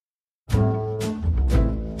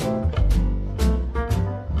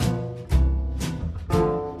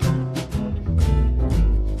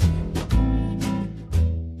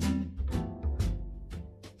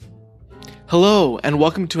Hello, and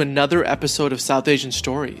welcome to another episode of South Asian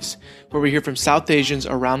Stories, where we hear from South Asians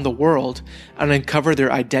around the world and uncover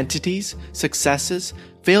their identities, successes,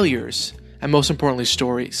 failures, and most importantly,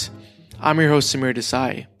 stories. I'm your host, Samir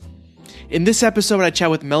Desai. In this episode, I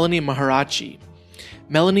chat with Melanie Maharachi.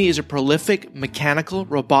 Melanie is a prolific mechanical,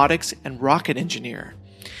 robotics, and rocket engineer.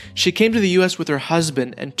 She came to the US with her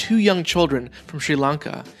husband and two young children from Sri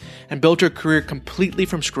Lanka and built her career completely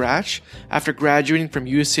from scratch after graduating from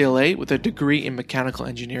UCLA with a degree in mechanical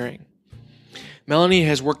engineering. Melanie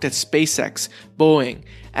has worked at SpaceX, Boeing,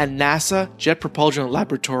 and NASA Jet Propulsion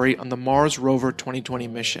Laboratory on the Mars Rover 2020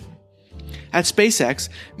 mission. At SpaceX,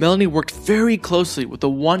 Melanie worked very closely with the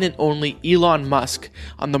one and only Elon Musk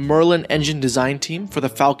on the Merlin engine design team for the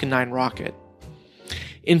Falcon 9 rocket.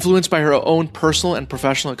 Influenced by her own personal and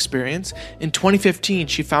professional experience, in 2015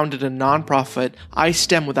 she founded a nonprofit,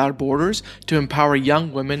 iSTEM Without Borders, to empower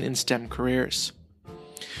young women in STEM careers.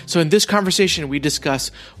 So in this conversation, we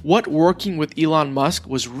discuss what working with Elon Musk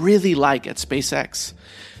was really like at SpaceX,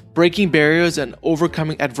 breaking barriers and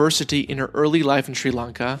overcoming adversity in her early life in Sri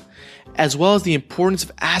Lanka, as well as the importance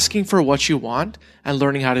of asking for what you want and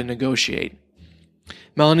learning how to negotiate.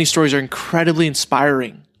 Melanie's stories are incredibly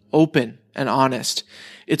inspiring, open, and honest.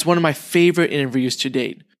 It's one of my favorite interviews to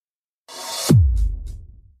date.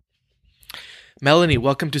 Melanie,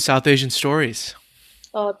 welcome to South Asian Stories.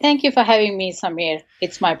 Oh, thank you for having me, Samir.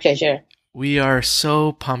 It's my pleasure. We are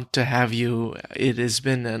so pumped to have you. It has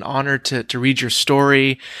been an honor to read your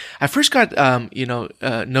story. I first got,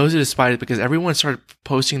 nosy to spite it because everyone started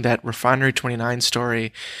posting that Refinery 29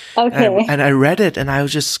 story. Okay. And I read it and I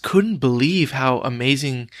just couldn't believe how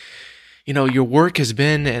amazing your work has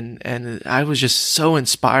been, and I was just so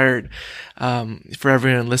inspired. For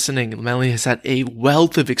everyone listening, Melanie has had a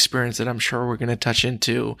wealth of experience that I'm sure we're going to touch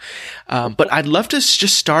into. But I'd love to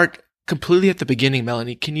just start completely at the beginning,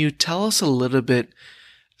 Melanie. Can you tell us a little bit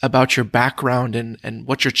about your background and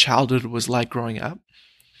what your childhood was like growing up?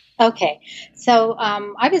 Okay. So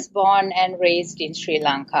I was born and raised in Sri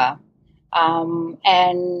Lanka.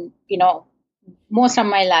 Most of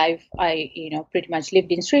my life, I pretty much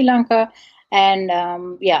lived in Sri Lanka. And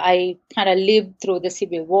I kind of lived through the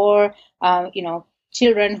Civil War.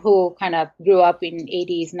 Children who kind of grew up in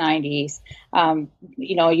 80s, 90s,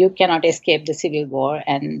 you cannot escape the Civil War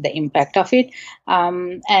and the impact of it.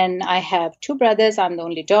 And I have two brothers. I'm the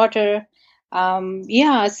only daughter.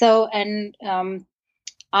 I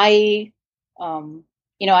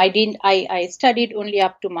studied only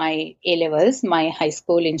up to my A levels, my high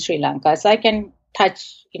school in Sri Lanka. So I can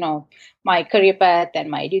touch, my career path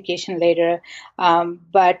and my education later.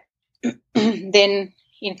 But then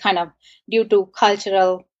due to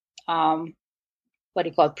cultural,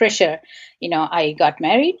 pressure, I got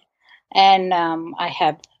married and I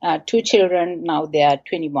have two children. Now they are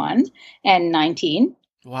 21 and 19.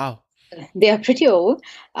 Wow. They are pretty old.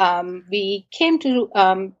 We came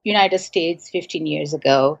to United States 15 years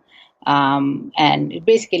ago. And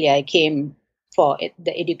basically I came for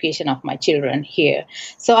the education of my children here.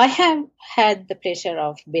 So I have had the pleasure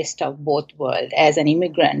of best of both worlds as an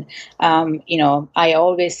immigrant. I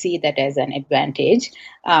always see that as an advantage.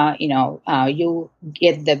 You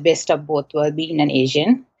get the best of both worlds being an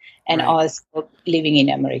Asian and Right. Also living in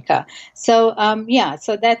America. So,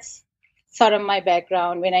 so that's sort of my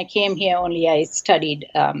background. When I came here, only I studied,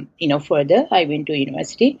 further. I went to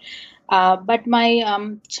university. But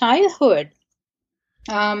my childhood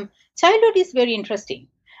is very interesting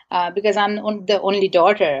because I'm the only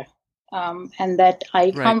daughter, and that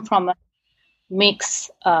I come from a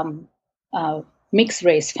mixed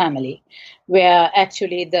race family, where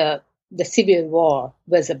actually the Civil War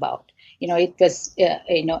was about. It was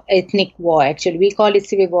ethnic war. Actually, we call it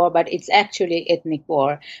Civil War, but it's actually ethnic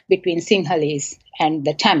war between Sinhalese and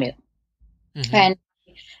the Tamil. Mm-hmm. And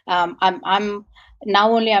I'm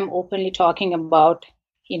openly talking about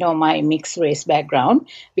my mixed race background,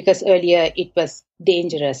 because earlier it was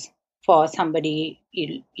dangerous for somebody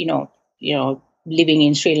living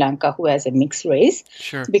in Sri Lanka who has a mixed race.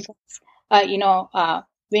 Sure. Because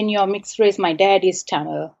when you're mixed race, my dad is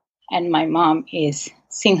Tamil and my mom is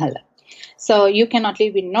Sinhala. So you cannot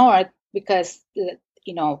live in North because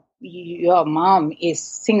your mom is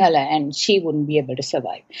Sinhala and she wouldn't be able to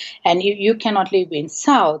survive. And you cannot live in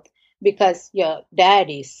South because your dad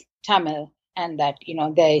is Tamil, and that,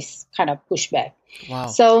 there is kind of pushback. Wow.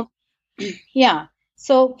 So,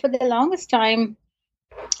 So for the longest time,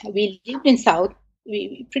 we lived in South.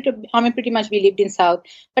 Pretty much we lived in South,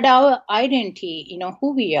 but our identity,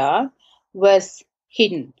 who we are, was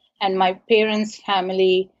hidden. And my parents'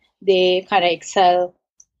 family, they kind of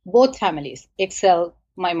both families excel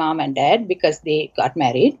my mom and dad because they got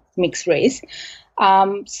married, mixed race.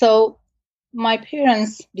 So my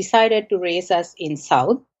parents decided to raise us in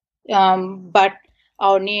South, but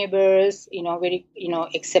our neighbors, very,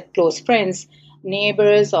 except close friends,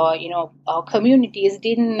 neighbors or, our communities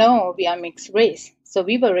didn't know we are mixed race. So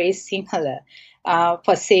we were raised similar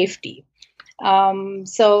for safety.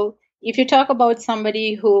 So if you talk about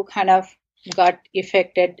somebody who kind of got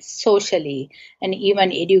affected socially and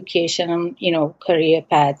even education, career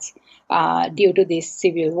paths due to this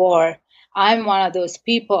civil war, I'm one of those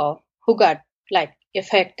people who got like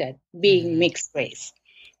affected being mixed race.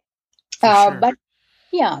 For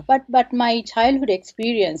sure. But my childhood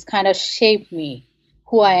experience kind of shaped me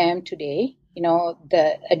who I am today.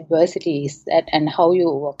 The adversities and how you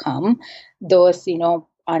overcome those,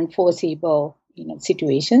 unforeseeable,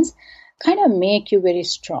 situations kind of make you very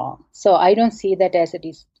strong. So I don't see that as a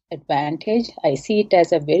disadvantage. I see it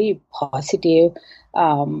as a very positive,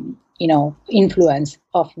 influence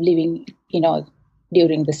of living,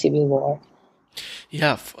 during the Civil War.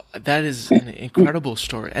 Yeah, that is an incredible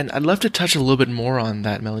story, and I'd love to touch a little bit more on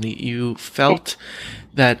that, Melanie. You felt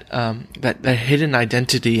that that hidden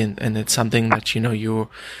identity, and it's something that you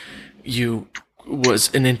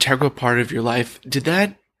was an integral part of your life. Did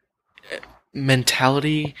that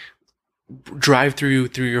mentality drive through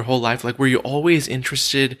your whole life? Like, were you always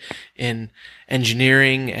interested in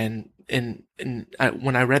engineering? And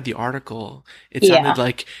when I read the article, it sounded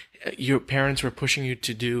like your parents were pushing you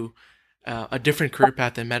to do a different career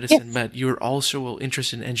path than medicine, but you're also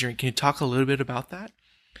interested in engineering. Can you talk a little bit about that?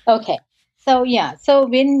 Okay. So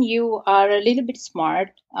when you are a little bit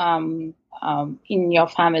smart in your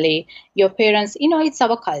family, your parents, it's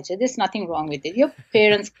our culture. There's nothing wrong with it. Your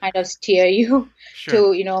parents kind of steer you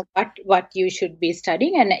to, what you should be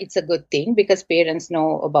studying. And it's a good thing because parents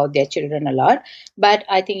know about their children a lot. But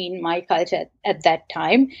I think in my culture at that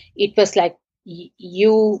time, it was like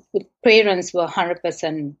you parents were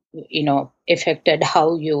 100%, affected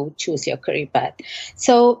how you choose your career path.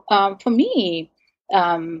 So for me,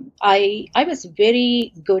 I was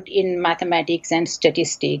very good in mathematics and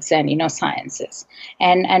statistics and sciences,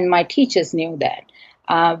 and my teachers knew that.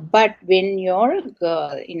 But when you're a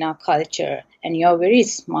girl in our culture and you're very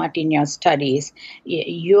smart in your studies,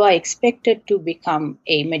 you are expected to become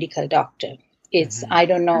a medical doctor. It's I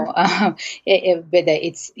don't know whether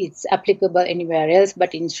it's applicable anywhere else,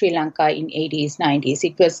 but in Sri Lanka in 80s 90s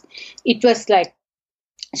it was like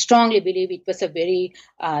strongly believe it was a very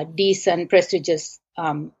decent, prestigious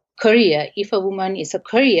career. If a woman is a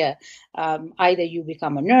career, either you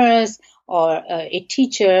become a nurse or a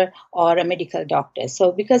teacher or a medical doctor.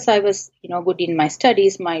 So because I was, good in my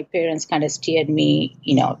studies, my parents kind of steered me,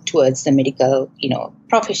 towards the medical,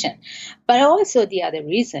 profession. But also the other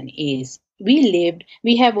reason is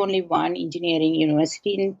we have only one engineering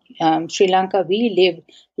university in Sri Lanka. We lived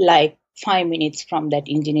like 5 minutes from that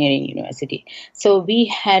engineering university. So we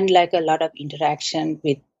had like a lot of interaction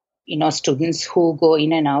with, students who go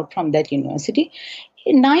in and out from that university.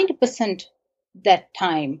 90% that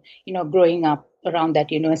time, growing up around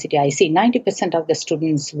that university, I see 90% of the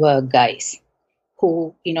students were guys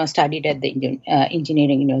who, studied at the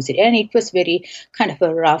engineering university. And it was very kind of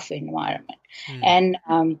a rough environment. And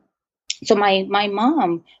so my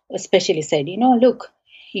mom especially said, look,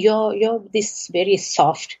 you're this very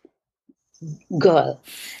soft girl.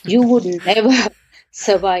 You would never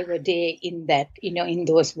survive a day in that, in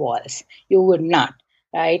those walls. You would not,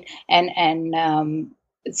 right?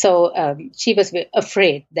 So she was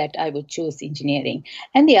afraid that I would choose engineering.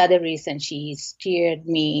 And the other reason she steered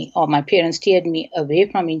me, or my parents steered me away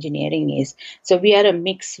from engineering is, so we are a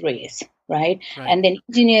mixed race, right? And then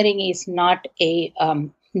engineering is not a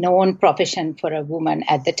known profession for a woman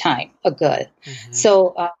at the time, a girl.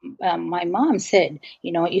 So my mom said,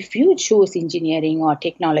 if you choose engineering or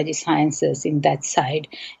technology sciences in that side,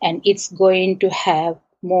 and it's going to have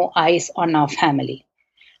more eyes on our family,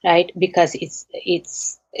 right? Because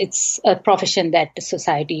it's a profession that the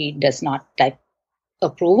society does not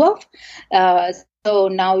approve of. So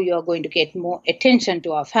now you're going to get more attention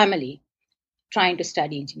to our family trying to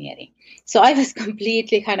study engineering. So I was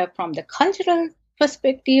completely kind of from the cultural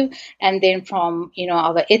perspective, and then from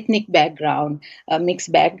our ethnic background,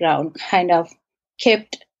 mixed background, kind of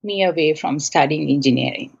kept me away from studying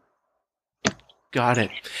engineering. Got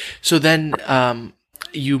it. So then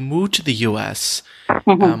you moved to the U.S.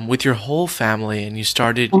 With your whole family, and you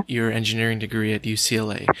started your engineering degree at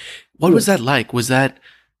UCLA. What was that like? Was that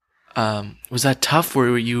tough?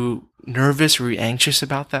 Were you nervous? Were you anxious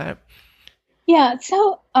about that? Yeah.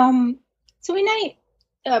 So when I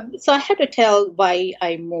had to tell why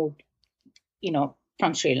I moved,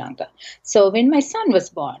 from Sri Lanka. So when my son was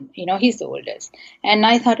born, he's the oldest, and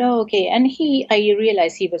I thought, oh, okay. And I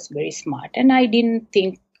realized he was very smart, and I didn't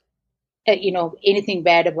think, anything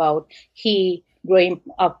bad about he growing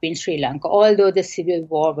up in Sri Lanka, although the civil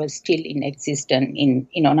war was still in existence in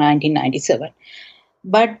 1997.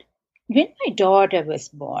 But when my daughter was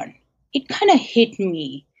born, it kind of hit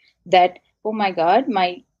me that, oh my God,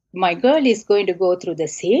 my girl is going to go through the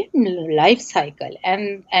same life cycle,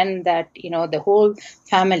 and that the whole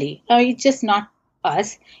family. It's just not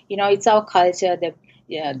us. It's our culture.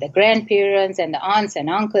 The grandparents and the aunts and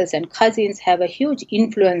uncles and cousins have a huge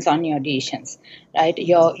influence on your decisions, right?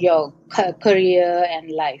 Your career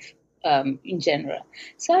and life in general.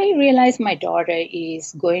 So I realized my daughter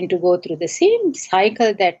is going to go through the same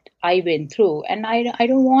cycle that I went through, and I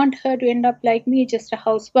don't want her to end up like me, just a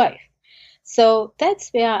housewife. So that's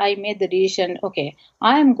where I made the decision, okay,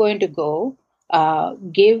 I'm going to go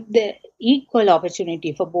give the equal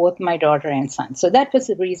opportunity for both my daughter and son. So that was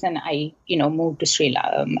the reason I, moved to Sri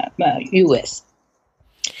Lanka, US.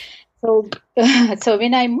 So, so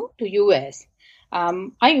when I moved to US,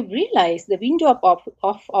 I realized the window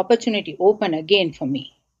of opportunity opened again for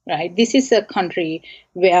me. Right, this is a country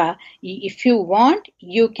where if you want,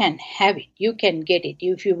 you can have it, you can get it.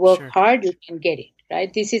 If you work hard, you can get it.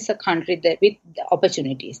 Right, this is a country that with the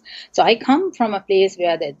opportunities. So I come from a place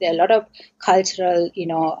where there are a lot of cultural,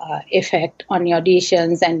 effect on your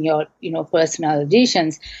decisions and your, personal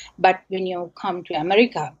decisions. But when you come to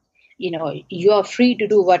America, you are free to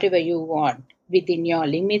do whatever you want within your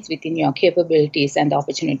limits, within your capabilities and the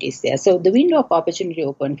opportunities there. So the window of opportunity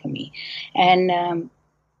opened for me. And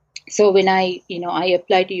so when I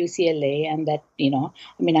applied to UCLA, and that,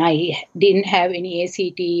 I didn't have any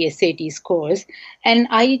ACT, SAT scores, and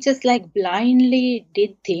I just like blindly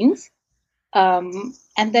did things, and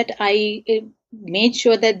that I made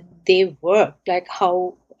sure that they worked, like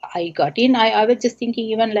how I got in. I was just thinking,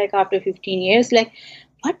 even like after 15 years, like,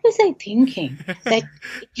 what was I thinking?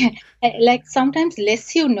 Like sometimes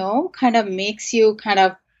less kind of makes you kind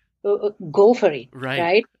of go for it,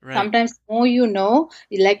 right? Sometimes more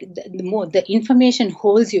like the more the information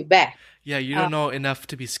holds you back. Yeah, you don't know enough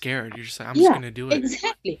to be scared. You're just like, I'm just going to do it.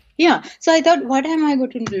 Exactly. Yeah. So I thought, what am I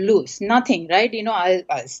going to lose? Nothing, right?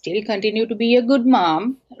 I'll still continue to be a good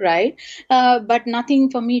mom, right? But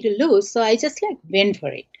nothing for me to lose. So I just like went for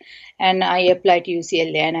it. And I applied to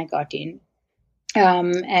UCLA and I got in.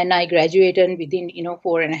 And I graduated within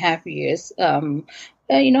 4.5 years. A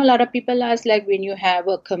lot of people ask, like, when you have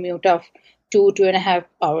a commute of 2.5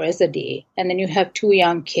 hours a day, and then you have 2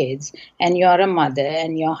 young kids, and you are a mother,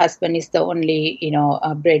 and your husband is the only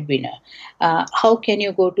breadwinner, how can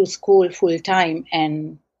you go to school full time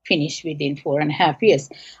and finish within 4.5 years?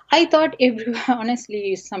 I thought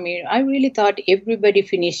honestly, Samir, I really thought everybody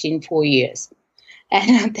finished in 4 years.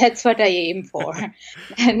 And that's what I aim for.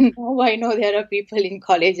 And now I know there are people in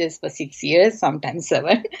colleges for 6 years, sometimes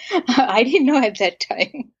 7. I didn't know at that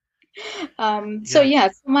time. So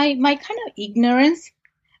my kind of ignorance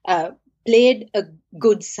played a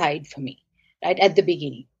good side for me, right, at the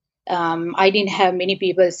beginning. I didn't have many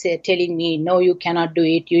people telling me, no, you cannot do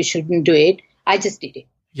it, you shouldn't do it. I just did it.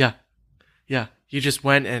 Yeah. You just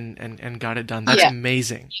went and got it done. That's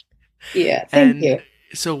amazing. Yeah, thank you.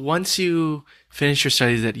 So once you finished your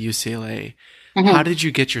studies at UCLA, how did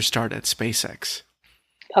you get your start at SpaceX?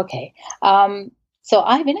 Okay. So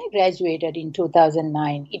when I graduated in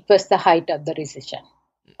 2009, it was the height of the recession.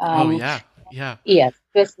 Yeah. Yes,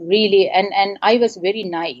 it was really, and I was very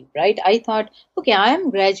naive, right? I thought, okay, I am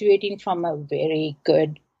graduating from a very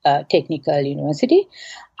good technical university.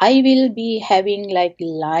 I will be having like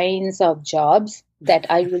lines of jobs that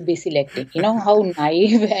I will be selecting. How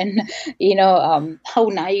naive and, how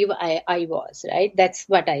naive I was, right? That's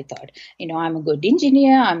what I thought. I'm a good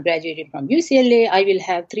engineer. I'm graduating from UCLA. I will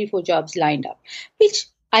have 3-4 jobs lined up, which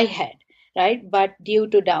I had. Right, but due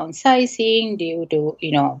to downsizing, due to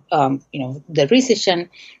the recession,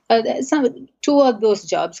 2 of those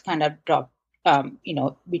jobs kind of dropped,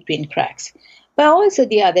 between cracks. But also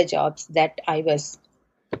the other jobs that I was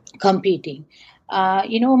competing,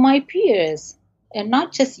 my peers, and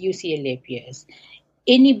not just UCLA peers,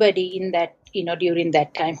 anybody in that during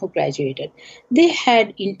that time who graduated, they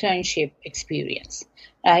had internship experience.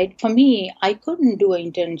 Right, for me, I couldn't do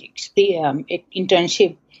an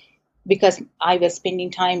internship because I was spending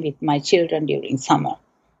time with my children during summer.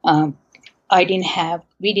 We didn't have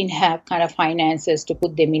kind of finances to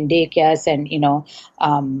put them in daycares and,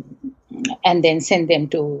 and then send them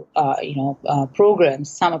to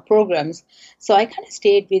programs, summer programs. So I kind of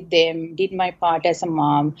stayed with them, did my part as a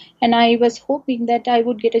mom, and I was hoping that I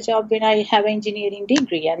would get a job when I have an engineering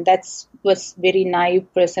degree. And that's was very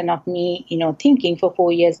naive person of me, thinking for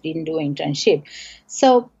 4 years, didn't do internship.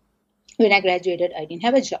 So when I graduated, I didn't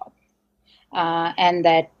have a job, and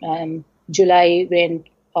that July went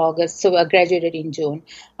August. So I graduated in June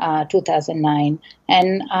 2009.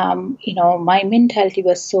 And, my mentality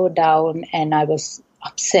was so down and I was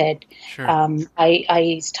upset. Sure.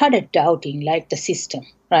 I started doubting like the system,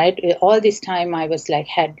 right? All this time I was like,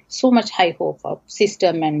 had so much high hope of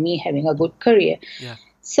system and me having a good career. Yeah.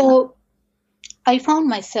 So I found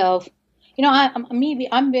myself,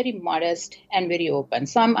 I'm very modest and very open.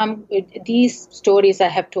 So these stories I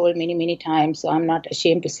have told many, many times. So I'm not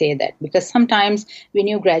ashamed to say that, because sometimes when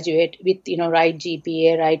you graduate with, right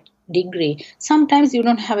GPA, right degree, sometimes you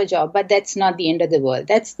don't have a job, but that's not the end of the world.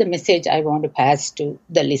 That's the message I want to pass to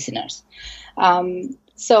the listeners.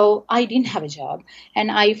 So I didn't have a job, and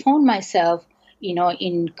I found myself,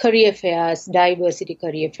 in career fairs, diversity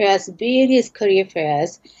career fairs, various career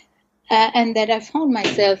fairs. And that I found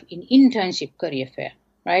myself in internship career fair,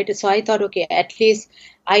 right? So I thought, okay, at least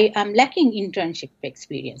I am lacking internship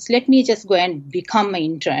experience. Let me just go and become an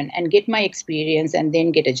intern and get my experience and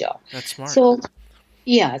then get a job. That's smart. So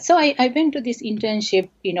I went to this internship,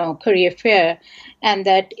 career fair, and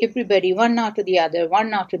that everybody, one after the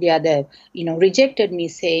other, rejected me,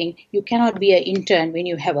 saying, you cannot be an intern when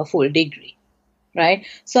you have a full degree, right?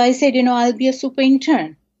 So I said, I'll be a super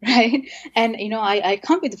intern. Right. And, I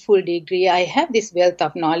come with a full degree. I have this wealth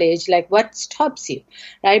of knowledge. Like, what stops you?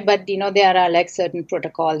 Right. But, there are like certain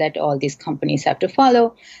protocol that all these companies have to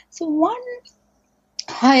follow. So one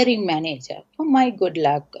hiring manager, for my good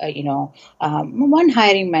luck, one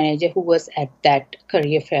hiring manager who was at that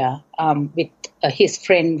career fair with his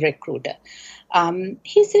friend recruiter,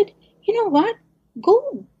 he said, you know what?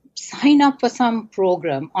 Go sign up for some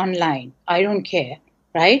program online. I don't care.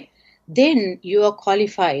 Right. Then you are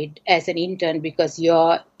qualified as an intern because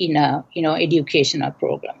you're in a educational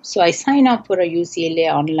program. So I signed up for a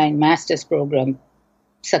UCLA online master's program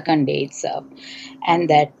second day itself, and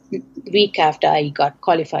that week after I got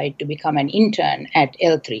qualified to become an intern at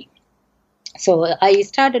L3. So I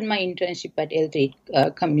started my internship at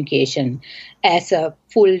L3 Communication as a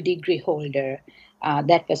full degree holder.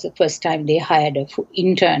 That was the first time they hired an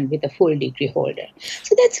intern with a full degree holder.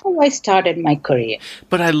 So that's how I started my career.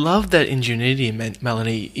 But I love that ingenuity,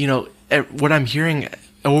 Melanie. What I'm hearing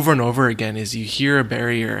over and over again is you hear a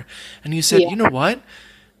barrier and you said, you know what?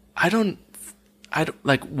 I don't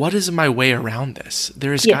like, what is my way around this?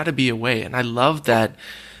 There's got to be a way. And I love that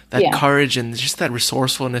courage and just that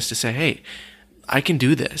resourcefulness to say, hey, I can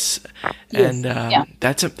do this. Yes. And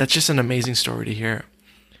that's just an amazing story to hear.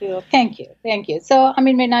 Thank you. So,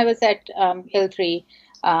 when I was at L3,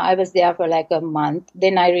 I was there for like a month.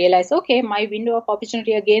 Then I realized, okay, my window of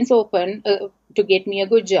opportunity again is open to get me a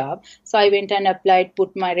good job. So I went and applied,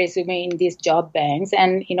 put my resume in these job banks,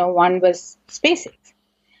 and one was SpaceX.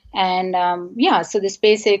 And so the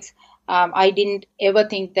SpaceX, I didn't ever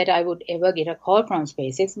think that I would ever get a call from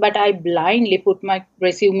SpaceX, but I blindly put my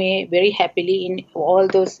resume very happily in all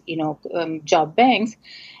those job banks.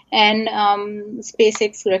 And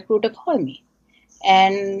SpaceX recruiter called me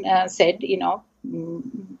and said,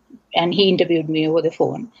 and he interviewed me over the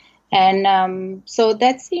phone. And so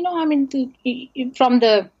that's, from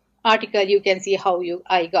the article, you can see how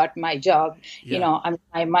I got my job. Yeah.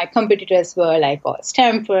 My competitors were like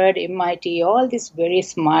Stanford, MIT, all these very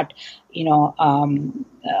smart,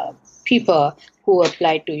 people who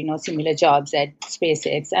applied to, similar jobs at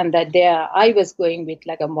SpaceX. And that I was going with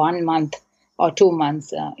like a 1 month or 2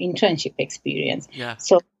 months internship experience. Yeah.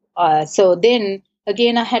 So then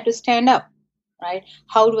again, I had to stand up, right?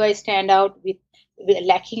 How do I stand out with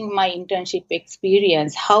lacking my internship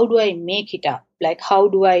experience? How do I make it up? Like, how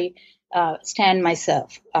do I stand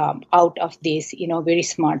myself out of these, very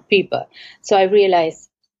smart people? So I realized,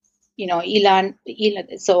 Elon,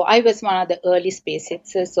 so I was one of the early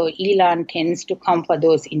SpaceXers. So Elon tends to come for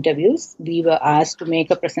those interviews. We were asked to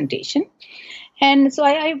make a presentation. And so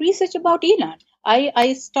I researched about Elon.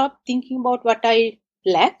 I stopped thinking about what I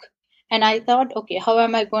lack. And I thought, okay, how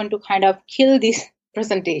am I going to kind of kill this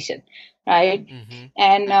presentation, right?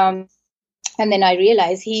 Mm-hmm. And then I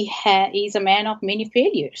realized he's a man of many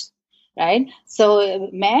failures, right? So a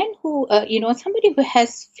man who, somebody who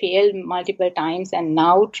has failed multiple times and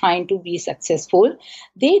now trying to be successful,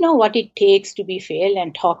 they know what it takes to be failed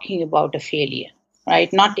and talking about a failure.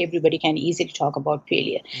 Right? Not everybody can easily talk about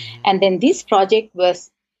failure. Mm-hmm. And then this project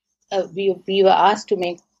was, we were asked to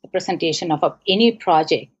make a presentation of any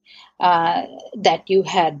project that you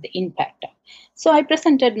had the impact of. So I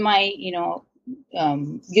presented my,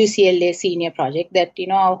 UCLA senior project that,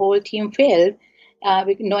 our whole team failed,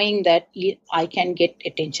 knowing that I can get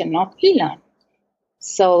attention of Elon.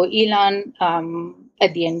 So Elon,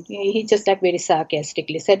 at the end, he just like very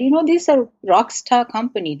sarcastically said, this is a rock star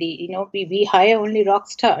company. We hire only rock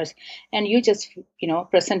stars, and you just,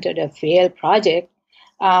 presented a failed project.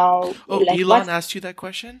 Elon asked you that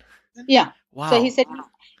question? Yeah. Wow. So he said,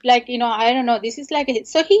 I don't know. This is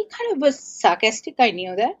so he kind of was sarcastic. I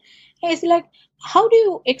knew that. He's like, how do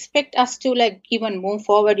you expect us to even move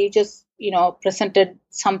forward? You just, presented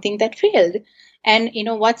something that failed. And,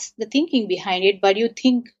 what's the thinking behind it? But you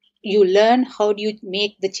think you learn, how do you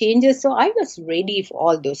make the changes? So I was ready for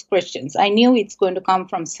all those questions. I knew it's going to come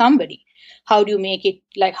from somebody. How do you make it,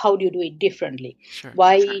 how do you do it differently? Sure.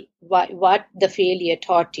 Why, what the failure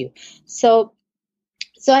taught you? So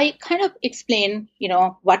I kind of explained,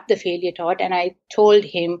 what the failure taught, and I told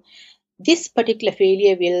him this particular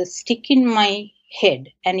failure will stick in my head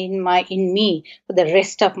and in me for the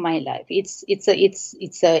rest of my life. It's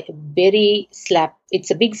a very slap.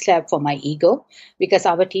 It's a big slap for my ego, because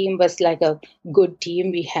our team was like a good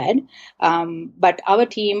team we had. But our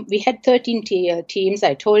team, we had 13 teams.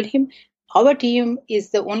 I told him our team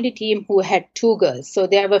is the only team who had 2 girls. So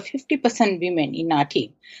there were 50% women in our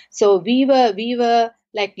team. So we were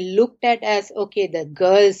looked at as, okay, the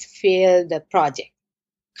girls failed the project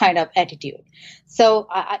kind of attitude. So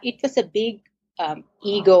it was a big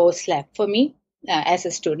ego slap for me as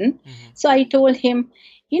a student. Mm-hmm. So I told him,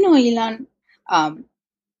 Elon, I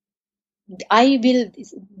will,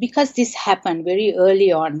 because this happened very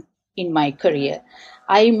early on in my career,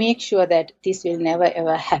 I make sure that this will never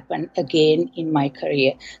ever happen again in my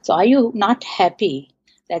career. So are you not happy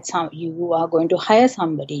that you are going to hire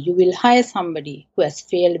somebody? You will hire somebody who has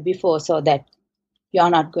failed before, so that you're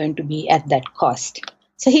not going to be at that cost.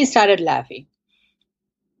 So he started laughing.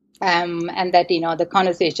 And that, the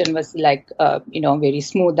conversation was very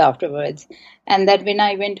smooth afterwards. And that when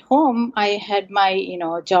I went home, I had my,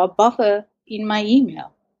 job offer in my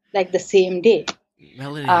email, the same day.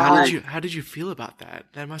 Melanie, how did you feel about that?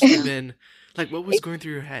 That must have been, what was going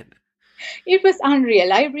through your head? It was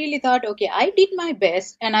unreal. I really thought, okay, I did my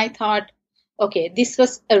best. And I thought, okay, this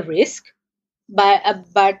was a risk, but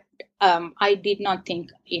I did not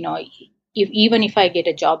think, even if I get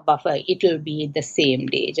a job offer, it will be the same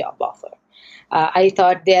day job offer. I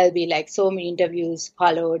thought there'll be so many interviews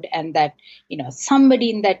followed, and that,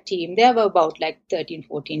 somebody in that team, there were about 13,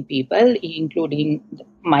 14 people, including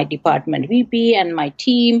my department VP and my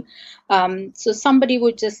team. So somebody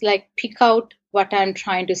would just pick out what I'm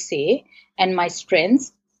trying to say and my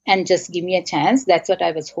strengths and just give me a chance. That's what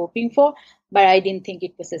I was hoping for. But I didn't think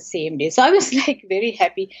it was the same day. So I was very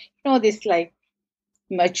happy. This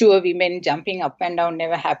mature women jumping up and down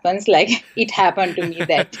never happens. It happened to me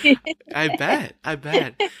that day. I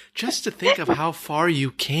bet. Just to think of how far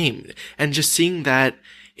you came, and just seeing that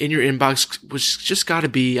in your inbox was just got to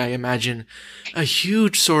be, I imagine, a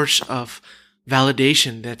huge source of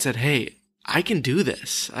validation that said, hey, I can do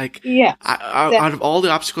this. Yeah. Out of all the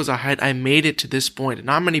obstacles I had, I made it to this point.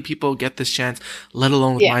 Not many people get this chance, let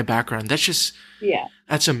alone with my background. That's just,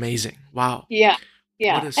 that's amazing. Wow. Yeah.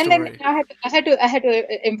 Yeah. And then I had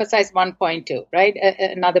to emphasize one point too, right?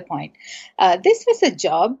 Another point. This was a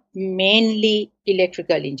job mainly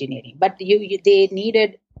electrical engineering, but they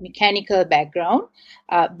needed mechanical background,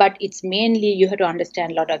 but it's mainly you have to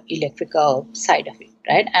understand a lot of electrical side of it,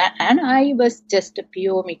 right? And I was just a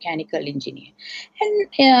pure mechanical engineer. And,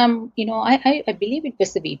 I believe it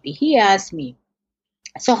was the VP. He asked me,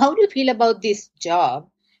 so how do you feel about this job?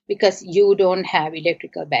 Because you don't have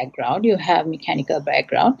electrical background, you have mechanical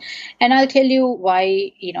background. And I'll tell you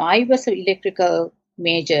why, I was an electrical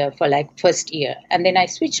major for first year. And then I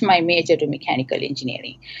switched my major to mechanical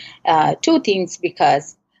engineering. 2 things,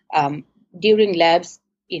 because during labs,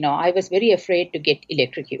 I was very afraid to get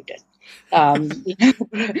electrocuted.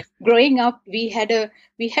 Growing up, we had a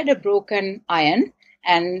broken iron,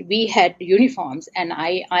 and we had uniforms, and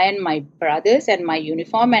I ironed my brothers and my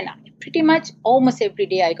uniform, and pretty much almost every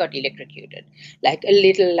day I got electrocuted,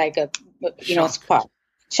 spark,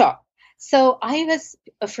 shock. So I was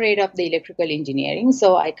afraid of the electrical engineering,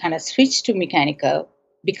 so I kind of switched to mechanical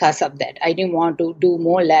because of that. I didn't want to do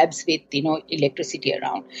more labs with electricity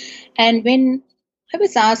around. And when I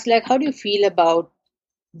was asked how do you feel about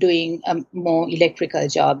doing a more electrical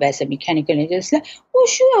job as a mechanical engineer, it's oh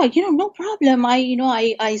sure, no problem.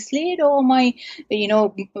 I slayed all my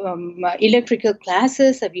electrical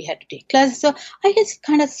classes. We had to take classes, so I just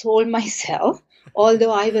kind of sold myself,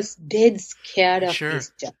 although I was dead scared of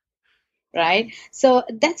this job. right? So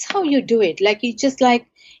that's how you do it. Like you just like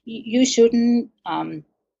you shouldn't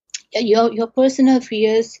your personal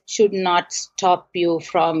fears should not stop you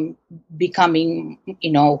from becoming,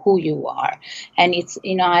 who you are. And it's,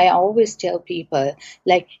 I always tell people,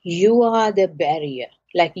 like, you are the barrier.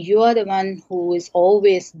 Like, you are the one who is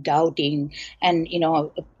always doubting, and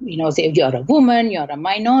say you're a woman, you're a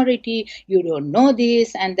minority, you don't know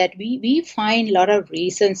this, and that we find a lot of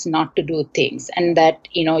reasons not to do things, and that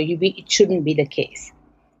it shouldn't be the case.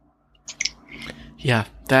 Yeah,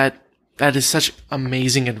 that is such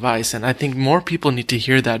amazing advice, and I think more people need to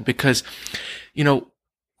hear that because, you know,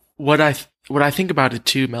 what I think about it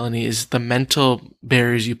too, Melanie, is the mental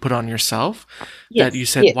barriers you put on yourself. That you Yes,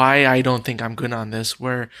 said, yes, why I don't think I'm good on this.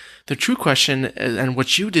 Where the true question, and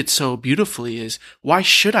what you did so beautifully, is why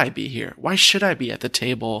should I be here? Why should I be at the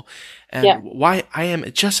table? And yeah, why I am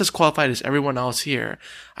just as qualified as everyone else here.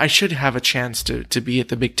 I should have a chance to be at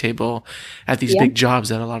the big table at these yeah, big jobs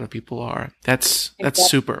that a lot of people are. That's exactly.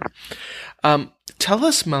 super. Tell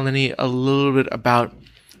us, Melanie, a little bit about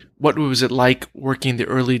what was it like working the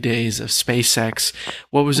early days of SpaceX?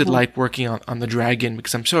 What was it Mhm. like working on the Dragon?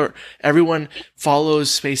 Because I'm sure everyone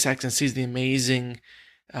follows SpaceX and sees the amazing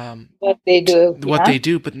What they do, what yeah. they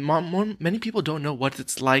do, but many people don't know what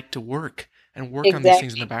it's like to work and work on these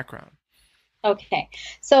things in the Exactly. background. Okay.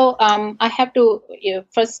 So I have to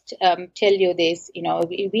first tell you this.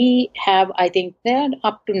 We have, I think, there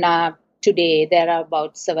up to now, today, there are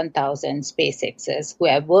about 7,000 SpaceXs who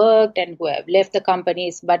have worked and who have left the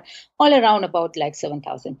companies, but all around about like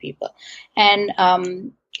 7,000 people. And,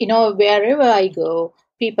 wherever I go,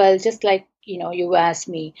 people just like, you asked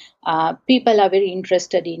me, people are very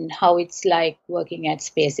interested in how it's like working at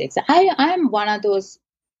SpaceX. I am one of those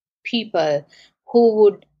people who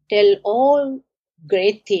would tell all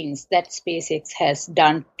great things that SpaceX has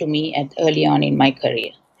done to me at early on in my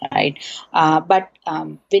career, right? But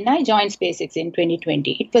when I joined SpaceX in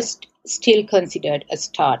 2020, it was still considered a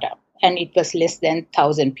startup, and it was less than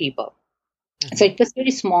 1,000 people. So Hmm. it was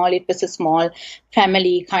very small. It was a small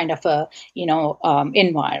family kind of a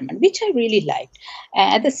environment, which I really liked.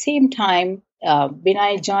 At the same time, when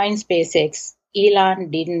I joined SpaceX,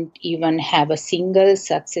 Elon didn't even have a single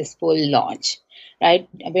successful launch. Right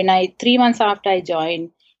when I 3 months after I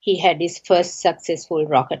joined, he had his first successful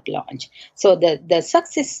rocket launch. So the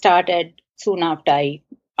success started soon after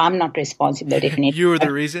I'm not responsible, definitely. You were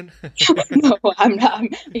the reason. No, I'm not.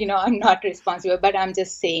 I'm not responsible. But I'm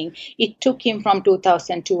just saying it took him from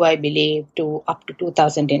 2002, I believe, to up to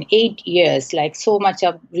 2008 years. Like so much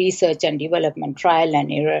of research and development, trial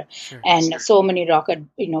and error, Sure. and so many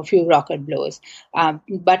few rocket blows.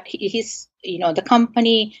 But his, the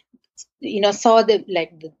company, saw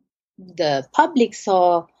the public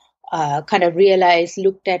saw, kind of realized,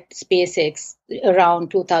 looked at SpaceX around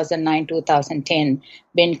 2009, 2010,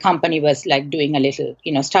 when company was like doing a little,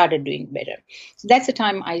 started doing better. So that's the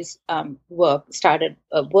time I started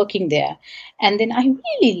working there. And then I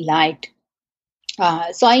really liked,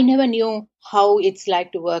 so I never knew how it's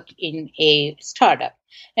like to work in a startup.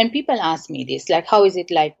 And people ask me this, like, how is it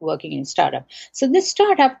like working in startup? So the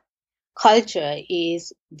startup culture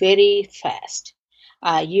is very fast.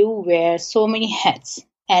 You wear so many hats,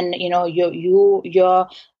 and your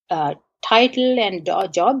title and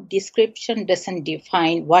job description doesn't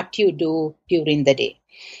define what you do during the day.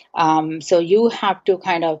 So you have to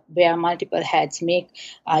kind of wear multiple hats. Make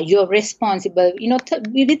You're responsible.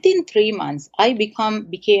 Within 3 months, I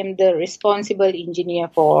became the responsible engineer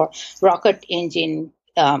for rocket engine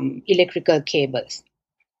electrical cables.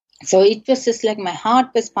 So it was just like my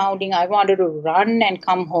heart was pounding. I wanted to run and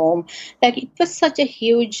come home. Like, it was such a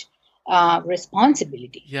huge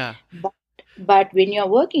responsibility. Yeah. But when you're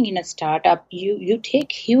working in a startup, you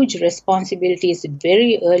take huge responsibilities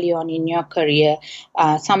very early on in your career,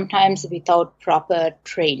 sometimes without proper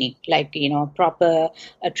training, like, proper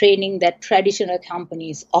training that traditional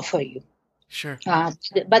companies offer you. Sure. But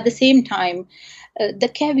at the same time, the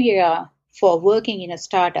caveat for working in a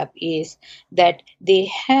startup is that they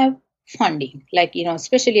have funding. Like,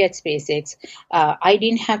 especially at SpaceX, I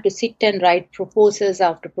didn't have to sit and write proposals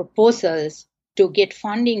after proposals to get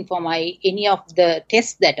funding for my any of the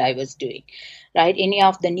tests that I was doing, right? Any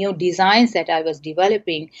of the new designs that I was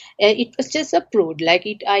developing, it was just approved.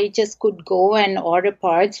 Like, I just could go and order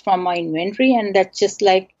parts from my inventory, and that just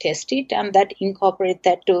like test it, and that incorporate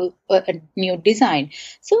that to a new design.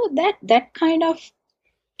 So that kind of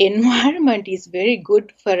environment is very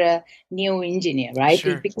good for a new engineer, right?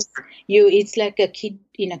 Sure. Because it's like a kid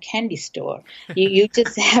in a candy store. You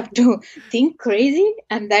just have to think crazy,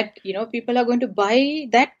 and that people are going to buy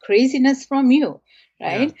that craziness from you,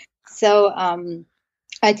 Yeah. right? So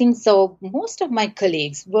I think so. Most of my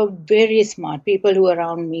colleagues were very smart. People who were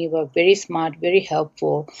around me were very smart, very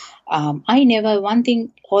helpful. One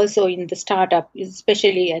thing also in the startup,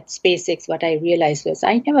 especially at SpaceX, what I realized was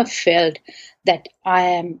I never felt that I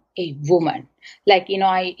am a woman. Like,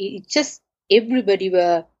 it just everybody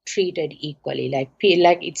were treated equally. Like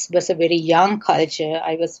it was a very young culture.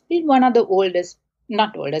 I was one of the oldest,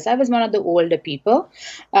 not oldest, I was one of the older people,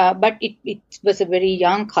 but it was a very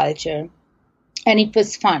young culture and it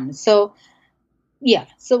was fun. So yeah,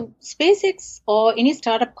 so SpaceX or any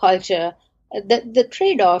startup culture, the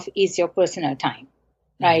trade off is your personal time,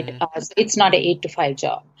 right? Hmm. So it's not an 8 to 5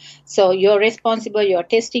 job. So you're responsible. Your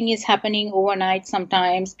testing is happening overnight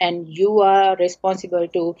sometimes, and you are responsible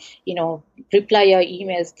to reply your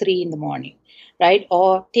emails 3 in the morning. Right,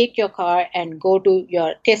 or take your car and go to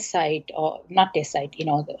your test site, or not test site,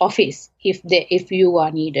 the office if you are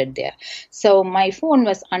needed there. So my phone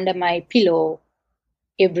was under my pillow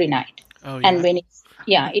every night. Oh And yeah.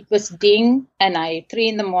 when it was ding, and I 3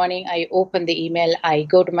 in the morning, I open the email, I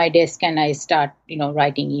go to my desk and I start,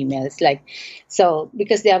 writing emails. Like, so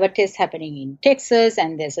because there were tests happening in Texas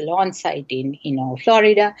and there's a launch site in,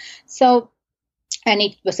 Florida. So, and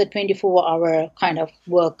it was a 24-hour kind of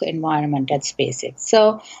work environment at SpaceX.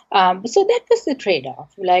 So that was the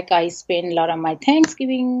trade-off. Like I spent a lot of my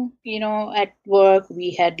Thanksgiving, at work.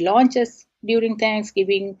 We had launches during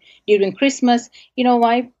Thanksgiving, during Christmas.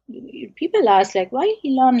 Why people ask like why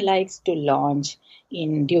Elon likes to launch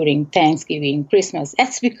in during Thanksgiving, Christmas.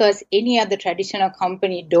 That's because any other traditional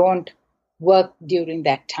company don't work during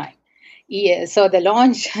that time. Yeah, so the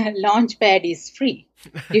launch pad is free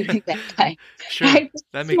during that time, Sure, right?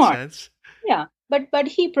 that makes Smart. sense. Yeah, but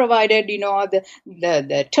he provided,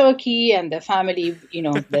 the turkey and the family,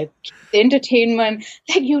 the entertainment,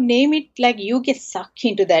 like you name it, like you get sucked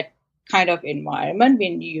into that kind of environment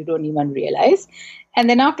when you don't even realize. And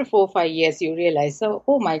then after 4 or 5 years, you realize, so,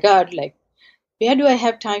 oh my God, like where do I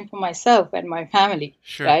have time for myself and my family,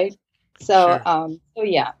 Sure, right? So, sure. so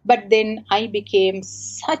yeah. But then I became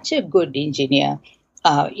such a good engineer,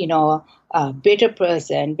 a better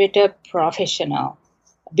person, better professional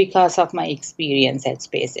because of my experience at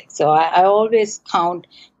SpaceX. So I always count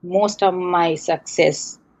most of my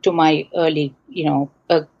success to my early,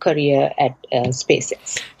 career at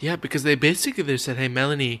SpaceX. Yeah, because they said, "Hey,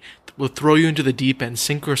 Melanie, we'll throw you into the deep end,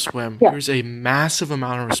 sink or swim. Yeah. Here's a massive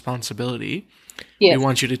amount of responsibility. We Yes.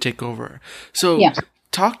 want you to take over." So, Yeah.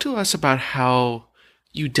 talk to us about how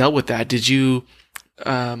you dealt with that. Did you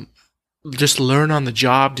um, just learn on the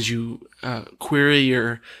job? Did you query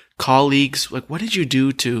your colleagues? Like, what did you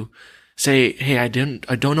do to say, "Hey, I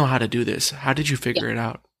don't know how to do this"? How did you Yeah. figure it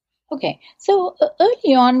out? Okay, so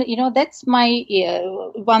early on, that's my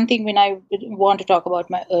one thing when I want to talk about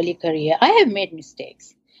my early career. I have made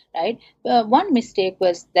mistakes, right? One mistake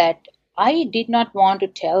was that I did not want to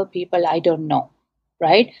tell people I don't know,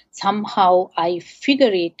 right? Somehow I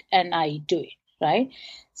figure it and I do it, right?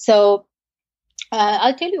 So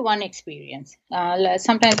I'll tell you one experience.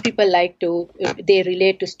 Sometimes people like to, they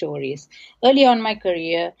relate to stories. Early on my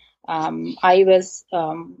career, I was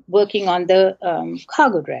working on the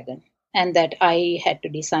Cargo Dragon, and that I had to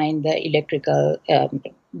design the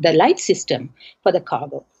the light system for the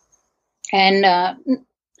cargo. And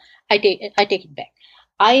I take it back.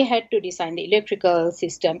 I had to design the electrical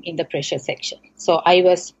system in the pressure section. So I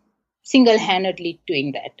was single-handedly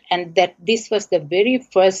doing that, and that this was the very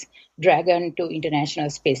first Dragon to International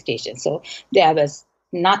Space Station. So there was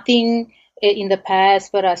nothing in the past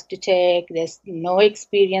for us to take. There's no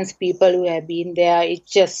experienced people who have been there. It's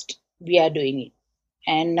just we are doing it,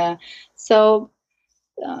 and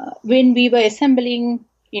when we were assembling,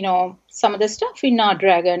 some of the stuff in our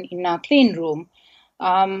Dragon in our clean room,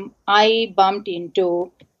 I bumped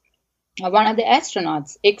into one of the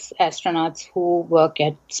astronauts, ex-astronauts who work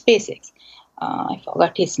at SpaceX. I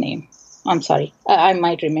forgot his name. I'm sorry. I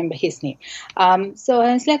might remember his name. So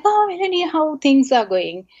I was like, "Oh, Melanie, how things are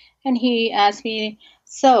going?" And he asked me,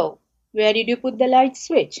 "So, where did you put the light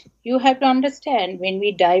switch? You have to understand when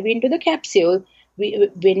we dive into the capsule,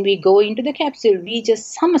 when we go into the capsule, we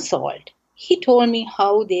just somersault." He told me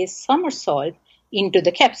how they somersault into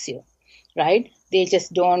the capsule, right? They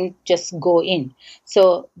just don't just go in.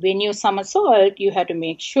 So when you somersault, you have to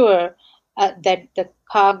make sure that the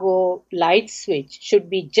cargo light switch should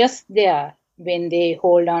be just there when they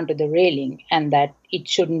hold on to the railing, and that it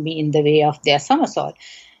shouldn't be in the way of their somersault.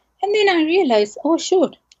 And then I realized, oh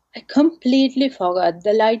shoot, I completely forgot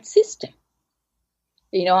the light system.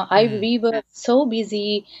 I Hmm. we were so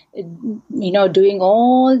busy, doing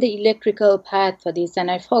all the electrical path for this,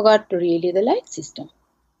 and I forgot really the light system.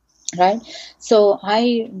 right? So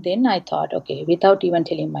I thought, okay, without even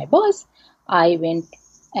telling my boss, I went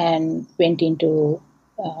into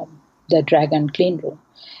the Dragon clean room,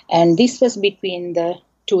 and this was between the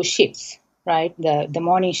two shifts, right? The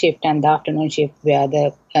morning shift and the afternoon shift, where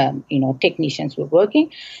the technicians were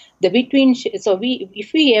working. The between so we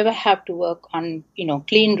if we ever have to work on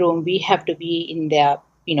clean room, we have to be in their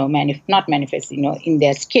not manifest, in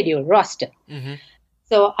their schedule roster. Mm-hmm.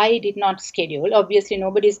 So I did not schedule. Obviously,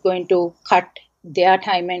 nobody's going to cut their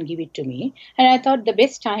time and give it to me. And I thought the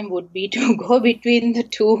best time would be to go between the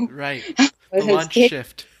two Right. The lunch schedules.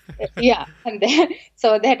 shift. Yeah, and then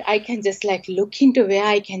so that I can just like look into where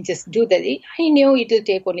I can just do that. I knew it will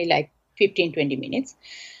take only like 15-20 minutes.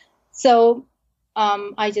 So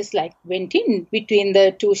I just like went in between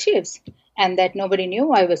the two shifts, and that nobody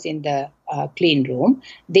knew I was in the clean room.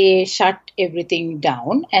 They shut everything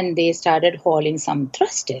down and they started hauling some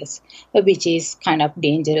thrusters, which is kind of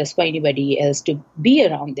dangerous for anybody else to be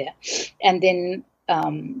around there. And then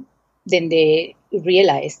they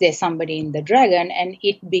realized there's somebody in the Dragon, and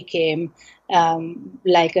it became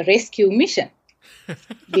like a rescue mission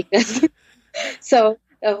because so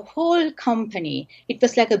the whole company, it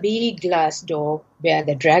was like a big glass door where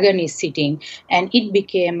the Dragon is sitting, and it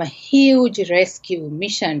became a huge rescue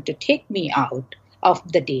mission to take me out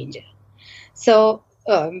of the danger. So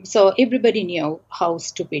everybody knew how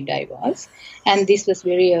stupid I was, and this was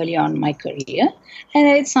very early on in my career, and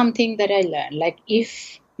it's something that I learned. Like,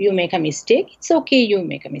 if you make a mistake, it's okay. You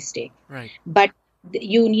make a mistake, Right. but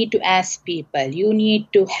you need to ask people. You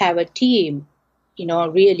need to have a team,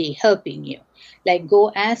 really helping you. Like,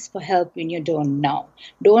 go ask for help when you don't know.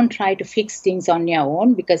 Don't try to fix things on your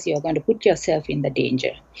own, because you're going to put yourself in the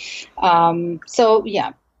danger. So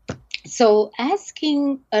yeah, so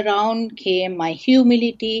asking around came my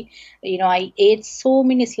humility. I ate so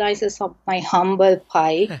many slices of my humble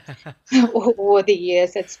pie over the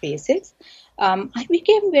years at SpaceX. I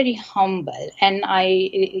became very humble, and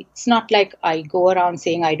it's not like I go around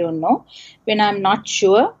saying I don't know. When I'm not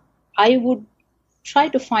sure, I would try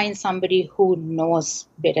to find somebody who knows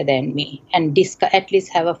better than me and at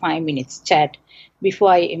least have a 5 minutes chat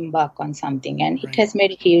before I embark on something. And it Right. has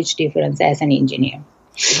made a huge difference as an engineer.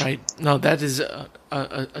 Right. No, that is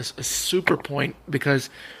a super point, because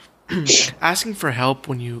asking for help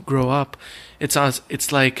when you grow up, it's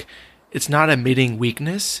like it's not admitting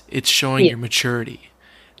weakness, it's showing Yes. your maturity.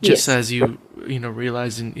 Just Yes. as you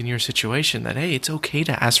realize in your situation that, hey, it's okay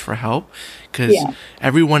to ask for help, because Yeah.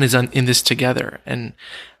 everyone is in this together. And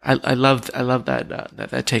I love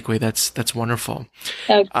that takeaway. That's wonderful.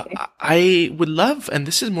 Okay. I would love, and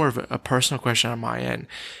this is more of a personal question on my end.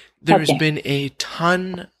 There has Okay. been a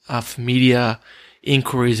ton of media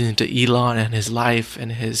inquiries into Elon and his life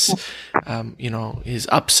and his, his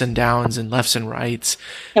ups and downs and lefts and rights.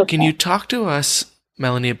 Can you Okay. talk to us,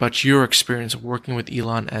 Melanie, about your experience working with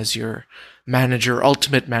Elon as your manager,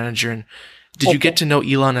 ultimate manager? And did you get Okay. to know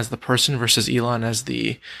Elon as the person versus Elon as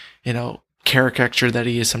the, caricature that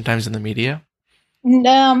he is sometimes in the media?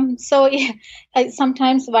 So yeah,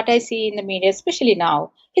 sometimes what I see in the media, especially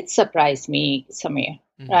now, it surprised me, Samir.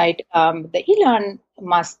 Mm, Right? The Elon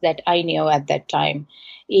Musk that I knew at that time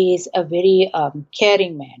is a very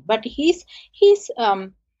caring man, but he's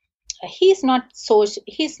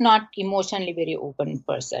not emotionally very open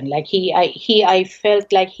person. Like I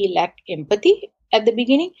felt like he lacked empathy at the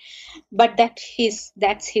beginning, but that's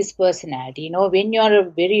his personality. When you're a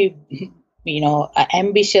very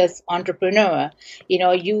ambitious entrepreneur,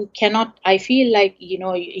 you cannot, I feel like,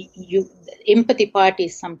 you empathy part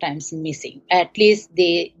is sometimes missing. At least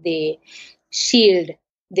they shield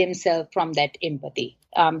themselves from that empathy.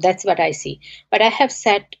 That's what I see. But I have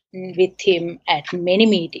sat with him at many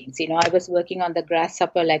meetings. I was working on the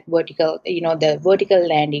Grasshopper, like vertical, the vertical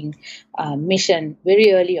landing mission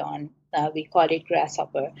very early on. We call it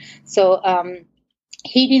Grasshopper. So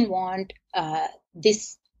he didn't want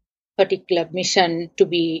this particular mission to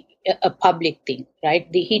be a public thing, right?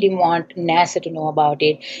 He didn't want NASA to know about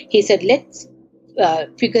it. He said, let's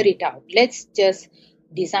figure it out. Let's just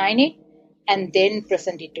design it and then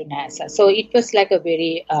present it to NASA. So it was like a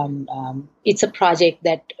very, it's a project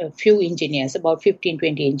that a few engineers, about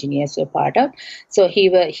 15-20 engineers were part of. So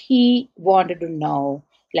he wanted to know,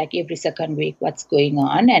 like, every second week what's going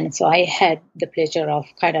on. And so I had the pleasure of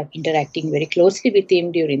kind of interacting very closely with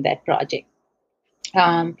him during that project.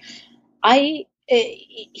 Um, I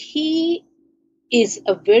He is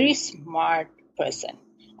a very smart person.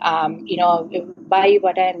 By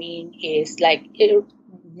what I mean is, like,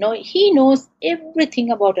 no, he knows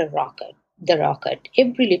everything about a rocket. the rocket,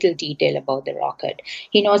 every little detail about the rocket.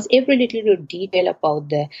 He knows every little detail about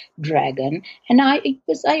the dragon. And I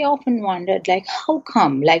often wondered, like, how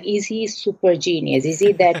come? Like, is he super genius? Is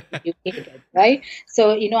he that educated, right?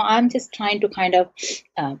 So, I'm just trying to kind of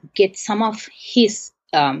get some of his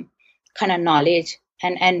kind of knowledge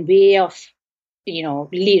and way of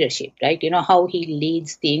leadership, right? How he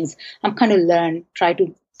leads things. I'm kind of try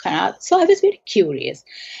to kind of. So I was very curious,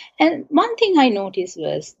 and one thing I noticed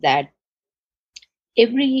was that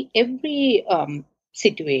every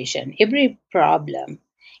situation, every problem,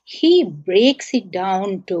 he breaks it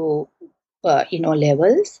down to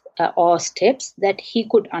levels or steps that he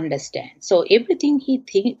could understand. So everything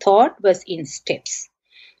he thought was in steps,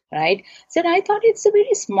 right? So I thought it's a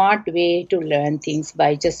very smart way to learn things,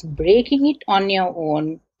 by just breaking it on your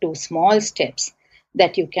own to small steps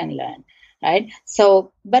that you can learn, right?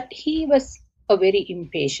 So, but he was a very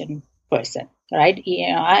impatient person, right?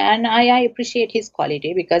 I appreciate his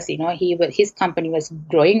quality, because his company was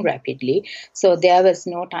growing rapidly, so there was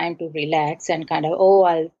no time to relax and kind of, oh,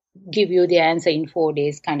 I'll give you the answer in 4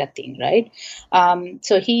 days kind of thing, right?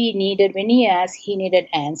 So when he asked, he needed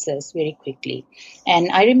answers very quickly.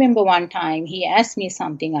 And I remember one time he asked me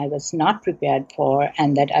something I was not prepared for,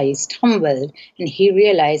 and that I stumbled, and he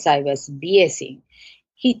realized I was BSing.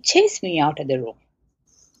 He chased me out of the room,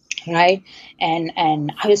 right? And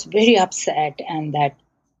I was very upset, and that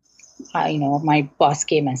my boss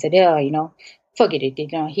came and said, yeah, forget it.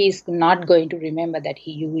 He's not going to remember that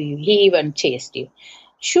he even chased you.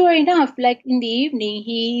 Sure enough, like in the evening,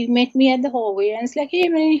 he met me at the hallway and it's like, hey,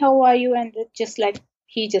 man, how are you? And just like,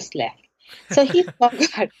 he just left. So he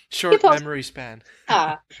forgot. Short memory span.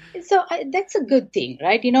 So that's a good thing,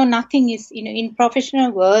 right? Nothing is, in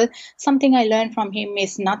professional world, something I learned from him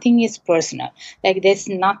is nothing is personal. Like there's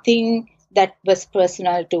nothing that was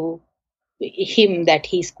personal to him that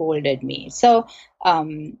he scolded me. So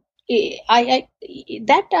I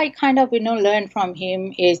that I kind of learned from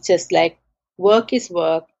him is just like, work is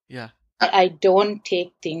work. Yeah. I don't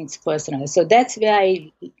take things personal. So that's where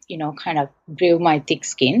I kind of grew my thick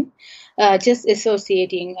skin, just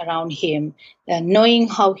associating around him, knowing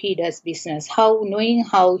how he does business, knowing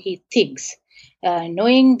how he thinks,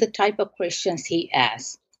 knowing the type of questions he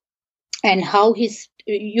asks, and how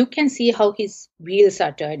you can see how his wheels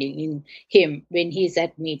are turning in him when he's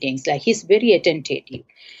at meetings. Like, he's very attentive.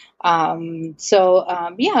 So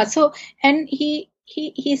and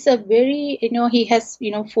he's a very, he has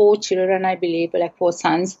 4 children, I believe, like 4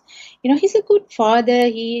 sons. He's a good father.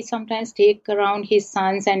 He sometimes take around his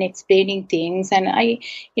sons and explaining things, and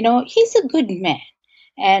he's a good man.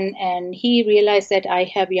 And he realized that I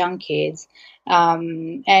have young kids,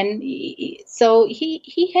 and so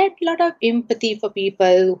he had a lot of empathy for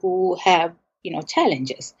people who have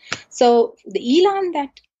challenges. So the Elon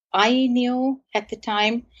that I knew at the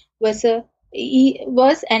time he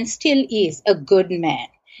was and still is a good man.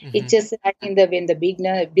 Mm-hmm. It's just that when the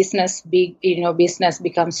business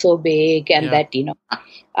becomes so big, and that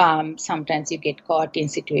sometimes you get caught in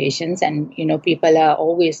situations, and people are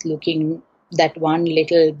always looking that one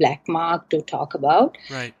little black mark to talk about.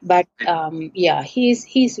 Right. But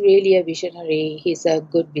he's really a visionary. He's a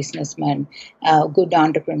good businessman, a good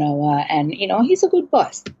entrepreneur, and he's a good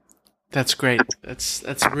boss. That's great. That's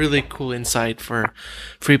really cool insight for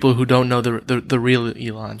people who don't know the real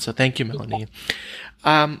Elon. So thank you, Melanie.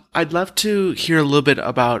 I'd love to hear a little bit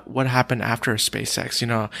about what happened after SpaceX.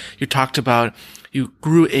 You talked about you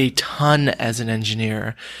grew a ton as an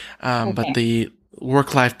engineer, but the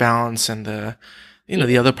work-life balance and the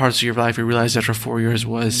other parts of your life, you realized after 4 years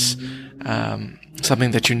was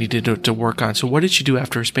something that you needed to work on. So what did you do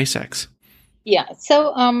after SpaceX? Yeah.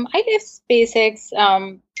 So I left SpaceX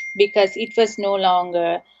because it was no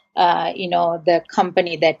longer, the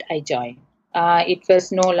company that I joined. It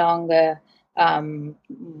was no longer,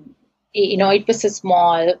 it was a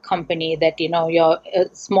small company that, your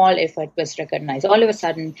small effort was recognized. All of a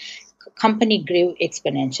sudden, company grew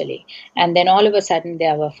exponentially. And then all of a sudden,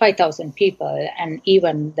 there were 5,000 people, and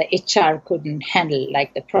even the HR couldn't handle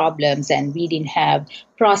like the problems, and we didn't have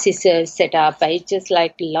processes set up. It's just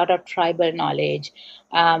like a lot of tribal knowledge.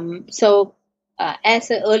 So as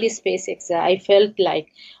an early SpaceX, I felt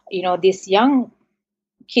like, these young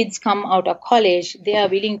kids come out of college, they are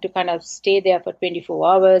willing to kind of stay there for 24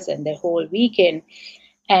 hours and the whole weekend.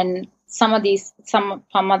 And some of the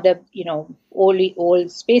old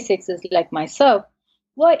SpaceXs like myself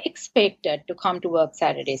were expected to come to work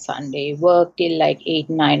Saturday, Sunday, work till like 8,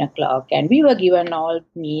 9 o'clock. And we were given all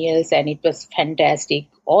meals, and it was fantastic,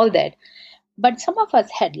 all that. But some of us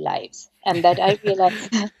had lives, and that I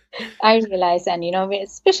realized, and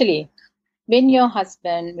especially when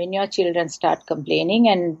your children start complaining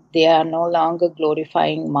and they are no longer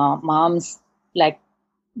glorifying mom's like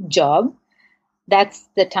job, that's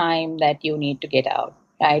the time that you need to get out,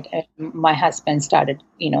 right? And my husband started,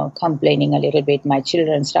 complaining a little bit. My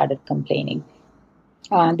children started complaining.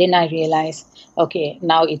 Then I realized, okay,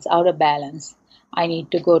 now it's out of balance. I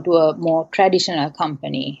need to go to a more traditional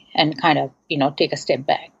company and kind of, take a step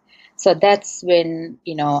back. So that's when,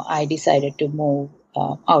 I decided to move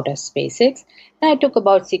out of SpaceX. And I took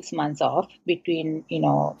about 6 months off between,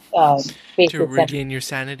 To SpaceX and regain your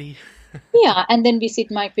sanity. yeah, and then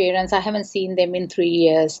visit my parents. I haven't seen them in 3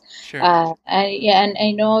 years. Sure.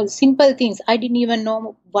 And simple things. I didn't even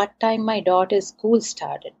know what time my daughter's school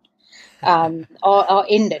started, or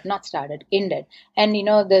ended, not started, ended. And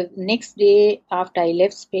the next day after I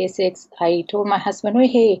left SpaceX, I told my husband, "Oh,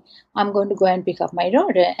 hey, I'm going to go and pick up my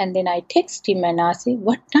daughter." And then I text him and asked him,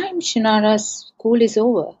 "What time Shinara's school is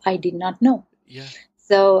over?" I did not know. Yeah.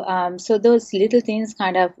 So those little things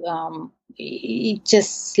kind of it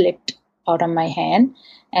just slipped out of my hand,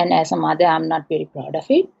 and as a mother, I'm not very proud of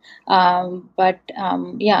it. But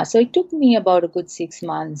yeah, so it took me about a good 6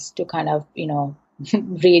 months to kind of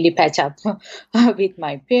really patch up with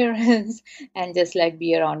my parents and just like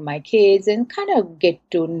be around my kids and kind of get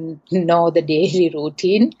to know the daily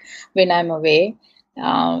routine when I'm away.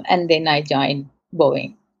 And then I joined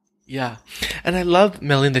Boeing. Yeah. And I love,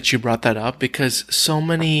 Melanie, that you brought that up because so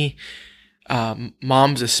many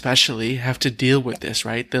moms especially have to deal with this,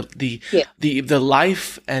 right? Yeah. The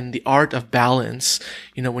life and the art of balance,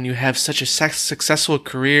 when you have such a successful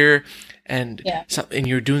career and Yeah. and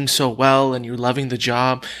you're doing so well and you're loving the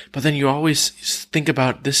job, but then you always think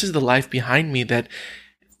about this is the life behind me that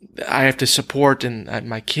I have to support and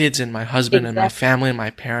my kids and my husband and my Exactly. family and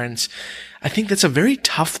my parents. I think that's a very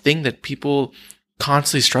tough thing that people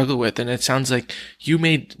constantly struggle with. And it sounds like you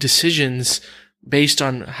made decisions based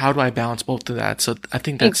on how do I balance both of that. So I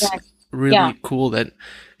think that's Exactly. really Yeah. cool that,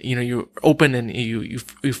 you're open and you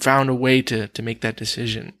found a way to make that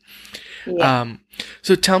decision. Yeah.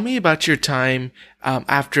 So tell me about your time,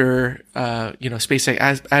 after,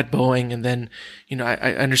 SpaceX at Boeing. And then,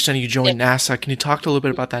 I understand you joined NASA. Can you talk a little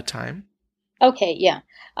bit about that time? Okay, yeah.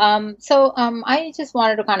 I just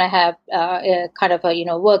wanted to kind of have a kind of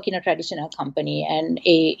a work in a traditional company and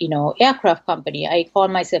a aircraft company. I call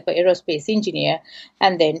myself an aerospace engineer,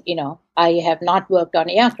 and then I have not worked on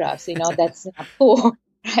aircrafts. That's not cool,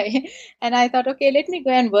 right? And I thought, okay, let me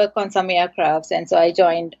go and work on some aircrafts, and so I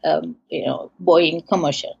joined Boeing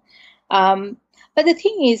Commercial. Um, but the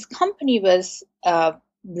thing is, company was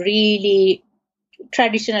really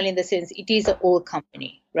traditional in the sense it is an old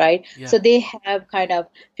company, right? Yeah. So they have kind of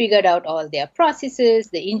figured out all their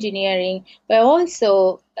processes, the engineering, but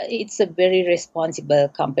also it's a very responsible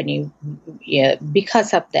company. Yeah,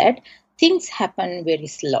 because of that, things happen very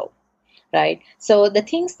slow, right? So the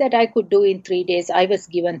things that I could do in 3 days, I was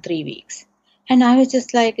given 3 weeks. And I was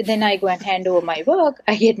just like, then I go and hand over my work,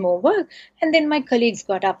 I get more work, and then my colleagues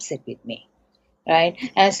got upset with me, right?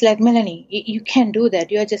 And it's like, Melanie, you can't do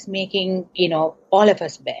that. You're just making, all of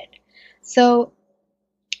us bad. So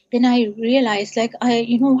then I realized, like,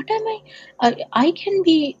 what am I can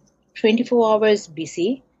be 24 hours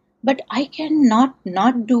busy, but I cannot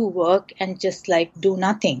not do work and just like do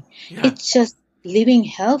nothing. Yeah. It's just living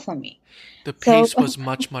hell for me. The So pace was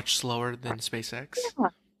much, much slower than SpaceX. yeah,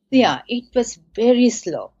 yeah, it was very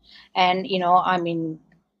slow. And, I mean,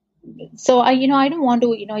 so I don't want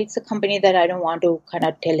to, it's a company that I don't want to kind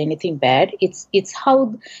of tell anything bad. It's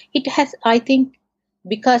how it has, I think,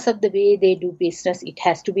 because of the way they do business, it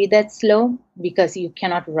has to be that slow because you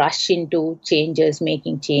cannot rush into changes,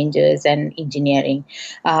 making changes and engineering.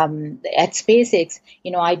 At SpaceX,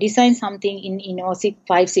 I designed something in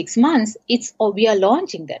 5-6 months. We are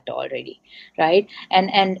launching that already, right? And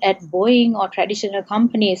at Boeing or traditional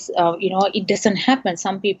companies, it doesn't happen.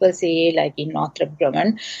 Some people say, like in Northrop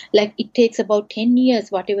Grumman, like it takes about 10 years,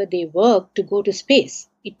 whatever they work to go to space.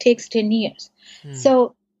 It takes 10 years.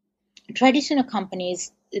 So traditional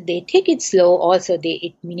companies, they take it slow. Also,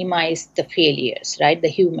 it minimize the failures, right? The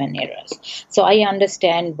human errors. So I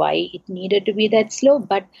understand why it needed to be that slow,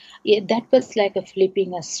 but that was like a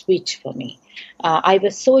flipping a switch for me. I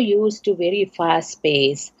was so used to very fast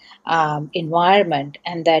paced environment,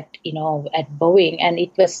 and that at Boeing, and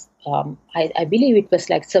it was I believe it was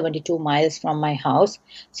like 72 miles from my house.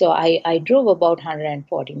 So I drove about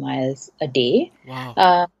 140 miles a day.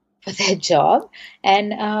 Wow. For that job.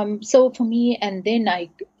 And so for me, and then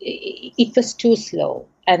it was too slow,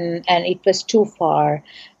 and it was too far.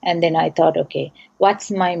 And then I thought, okay,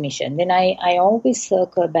 what's my mission? Then I always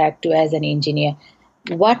circle back to, as an engineer,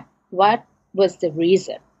 what was the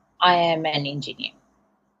reason I am an engineer.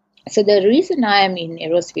 So the reason I am in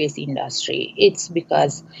aerospace industry, it's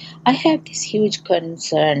because I have this huge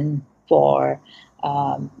concern for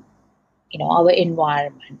um, our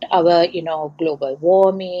environment, our global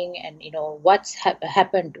warming, and what's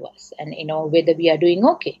happened to us, and whether we are doing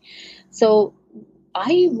okay. So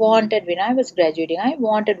I wanted, when I was graduating, I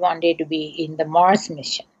wanted one day to be in the Mars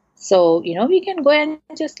mission. So, we can go and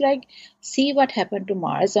just like see what happened to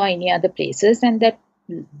Mars or any other places, and that,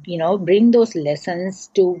 bring those lessons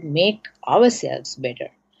to make ourselves better.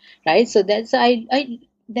 Right. So that's,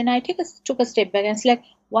 then I took a step back and it's like,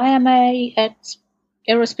 why am I at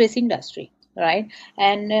aerospace industry? Right.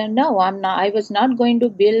 And no, I was not going to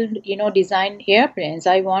build, design airplanes.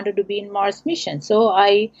 I wanted to be in Mars mission. So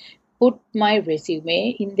I put my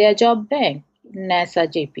resume in their job bank, NASA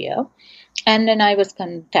JPL, and then I was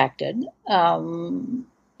contacted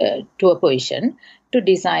to a position to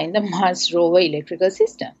design the Mars rover electrical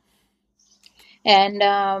system. And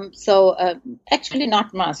actually,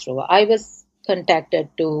 not Mars rover. I was contacted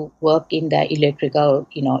to work in the electrical,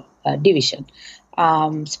 division,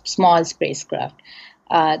 small spacecraft.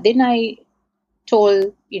 Then I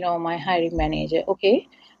told, my hiring manager, okay,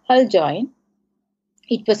 I'll join.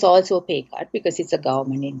 It was also a pay cut because it's a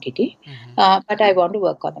government entity, but I want to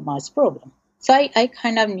work on the Mars program. So I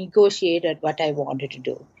kind of negotiated what I wanted to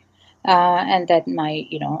do. And that my,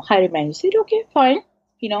 hiring manager said, okay, fine,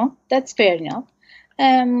 that's fair enough.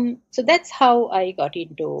 So that's how I got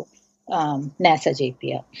into NASA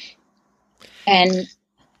JPL. And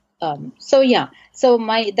so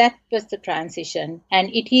that was the transition, and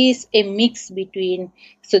it is a mix between,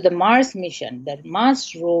 so the Mars mission, the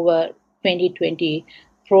Mars rover 2020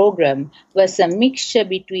 program was a mixture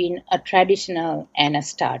between a traditional and a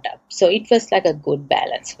startup. So it was like a good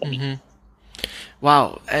balance for me.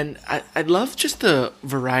 Wow. And I love just the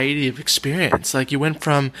variety of experience. Like you went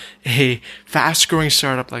from a fast growing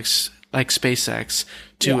startup like SpaceX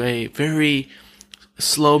to a very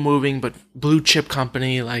slow moving but blue chip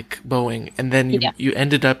company like Boeing. And then you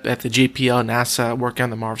ended up at the JPL NASA working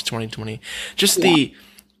on the Mars 2020. Just the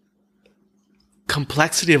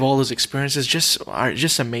complexity of all those experiences are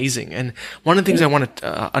just amazing. And one of the things I want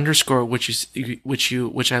to underscore,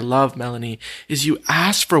 which I love, Melanie, is you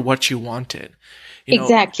asked for what you wanted.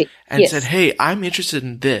 Exactly. And said, hey, I'm interested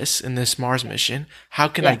in this Mars mission. How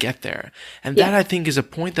can I get there? And that I think is a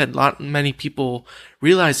point that many people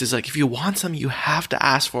realize is like, if you want something, you have to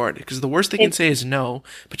ask for it, because the worst they can say is no,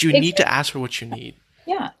 but you need to ask for what you need.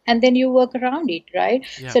 Yeah, and then you work around it, right?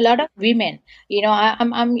 So a lot of women,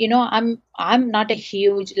 I'm not a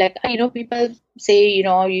huge, like, people say,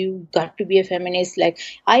 you got to be a feminist. Like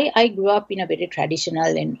I grew up in a very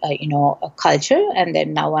traditional and a culture, and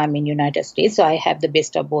then now I'm in United States, so I have the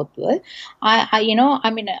best of both worlds. I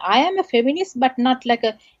am a feminist, but not like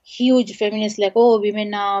a huge feminist, like, oh,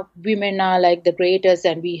 women are like the greatest,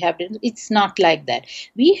 and it's not like that.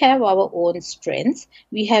 We have our own strengths,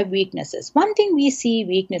 we have weaknesses. One thing we see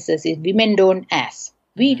weaknesses is women don't ask.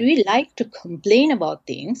 We like to complain about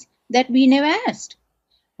things that we never asked,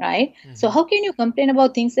 right? So how can you complain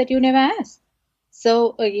about things that you never asked?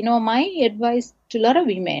 So my advice to a lot of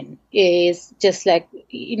women is just like,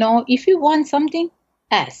 if you want something,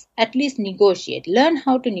 ask. At least negotiate. Learn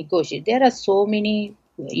how to negotiate. There are so many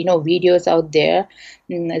videos out there,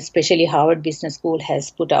 especially Harvard Business School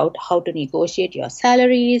has put out how to negotiate your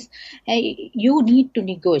salaries. You need to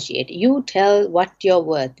negotiate. You tell what you're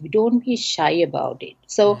worth. Don't be shy about it.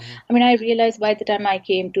 So, I realized by the time I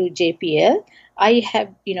came to JPL, I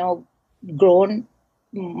have, grown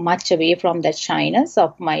much away from that shyness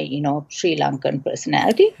of my, Sri Lankan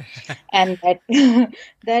personality. And I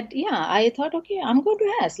thought, okay, I'm going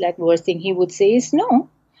to ask. Like, worst thing he would say is no.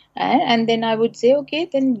 And then I would say, okay,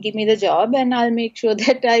 then give me the job and I'll make sure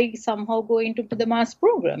that I somehow go into the Mars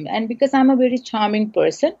program. And because I'm a very charming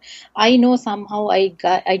person, I know somehow I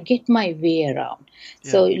get my way around.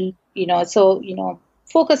 Yeah. So,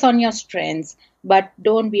 focus on your strengths, but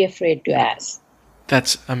don't be afraid to ask.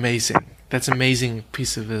 That's amazing. That's an amazing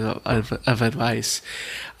piece of advice.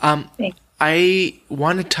 I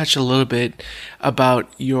want to touch a little bit about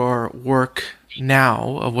your work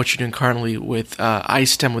now, of what you're doing currently with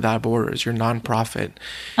iSTEM Without Borders, your nonprofit.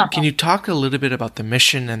 Can you talk a little bit about the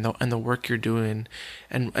mission and the work you're doing,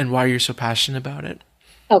 and why you're so passionate about it?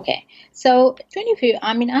 Okay, so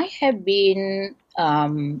I have been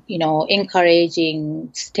encouraging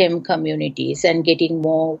STEM communities and getting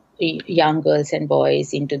more young girls and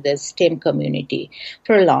boys into the STEM community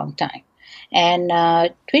for a long time. And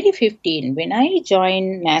 2015, when I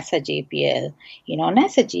joined NASA JPL,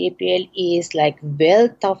 NASA JPL is like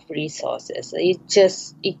wealth of resources. It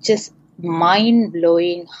just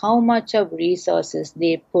mind-blowing how much of resources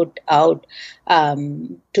they put out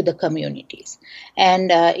to the communities.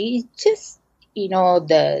 And it just,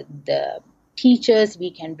 the teachers,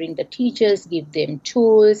 we can bring the teachers, give them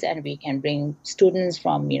tools, and we can bring students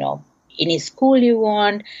from, any school you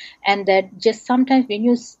want. And that just sometimes when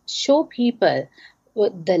you show people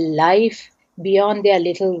the life beyond their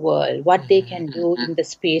little world, what they can do in the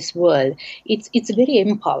space world, it's very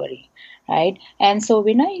empowering, right? And so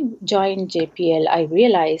when I joined JPL, I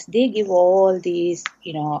realized they give all these,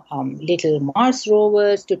 little Mars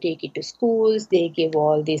rovers to take it to schools. They give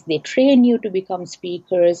all this. They train you to become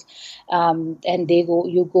speakers, and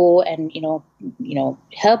you go and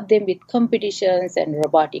help them with competitions and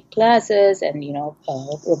robotic classes and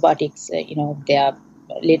robotics. Their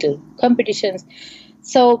little competitions.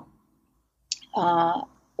 So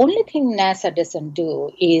only thing NASA doesn't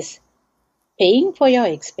do is paying for your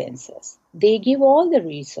expenses. They give all the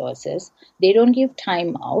resources. They don't give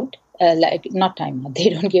time out, not time out. They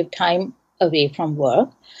don't give time away from work,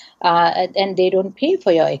 and they don't pay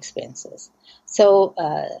for your expenses. So,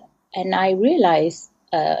 and I realize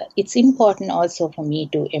it's important also for me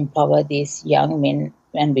to empower these young men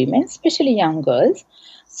and women, especially young girls.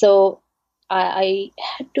 So I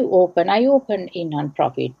had to opened a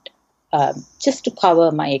nonprofit just to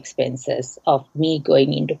cover my expenses of me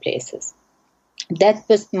going into places. That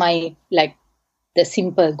was my the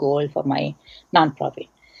simple goal for my nonprofit.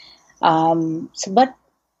 But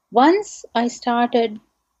once I started,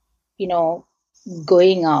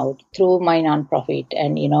 going out through my nonprofit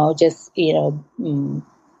and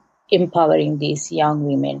empowering these young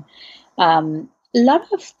women, a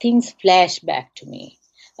lot of things flashed back to me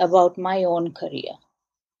about my own career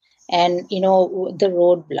and the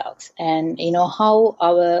roadblocks and how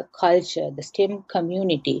our culture, the STEM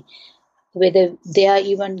community, whether they are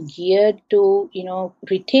even geared to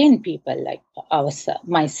retain people like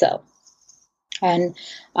myself. And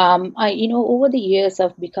I over the years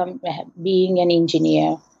of being an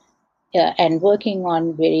engineer and working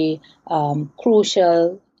on very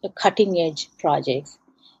crucial cutting edge projects.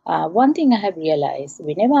 One thing I have realized,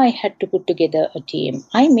 whenever I had to put together a team,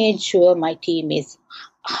 I made sure my team is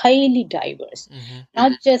highly diverse,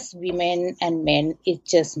 not just women and men, it's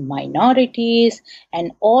just minorities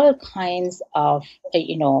and all kinds of,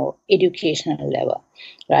 educational level,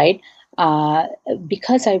 right?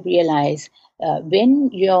 Because I realized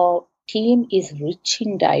when your team is rich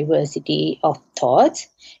in diversity of thoughts,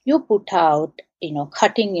 you put out,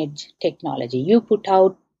 cutting edge technology, you put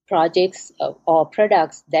out projects or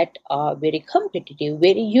products that are very competitive,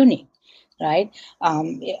 very unique, right?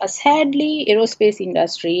 Sadly, aerospace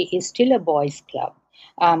industry is still a boys' club.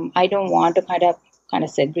 I don't want to kind of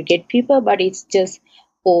segregate people, but it's just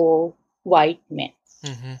all white men.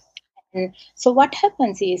 And so what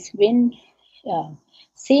happens is when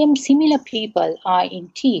similar people are in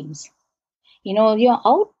teams, your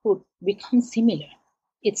output becomes similar.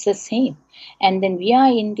 It's the same. And then we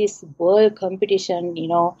are in this world competition,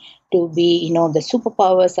 to be, the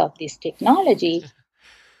superpowers of this technology.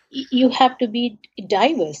 You have to be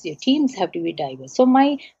diverse. Your teams have to be diverse. So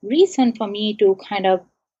my reason for me to kind of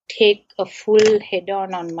take a full head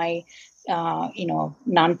on my,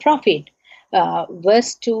 nonprofit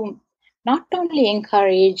was to not only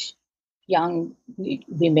encourage young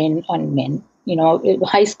women and men,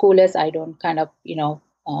 high schoolers, I don't kind of,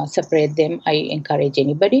 separate them. I encourage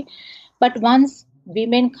anybody. But once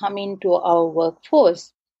women come into our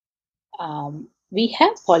workforce, we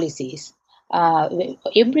have policies.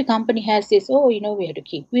 Every company has this, we have to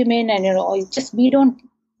keep women and, we don't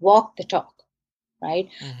walk the talk, right?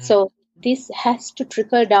 So this has to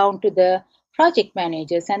trickle down to the project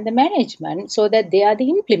managers and the management so that they are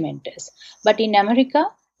the implementers. But in America,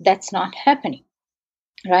 that's not happening,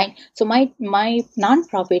 right? So my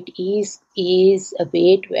nonprofit is a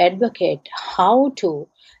way to advocate how to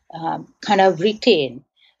kind of retain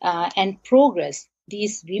and progress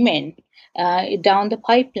these women down the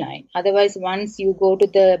pipeline. Otherwise, once you go to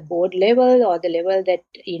the board level or the level that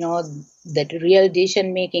that real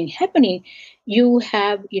decision making happening, you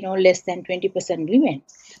have less than 20% women.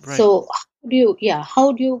 Right. So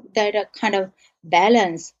how do you that kind of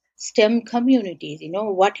balance STEM communities?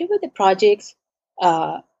 Whatever the projects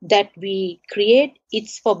that we create,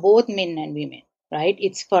 it's for both men and women, right?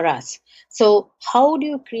 It's for us. So how do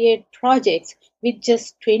you create projects with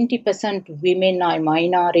just 20% women or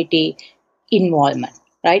minority involvement,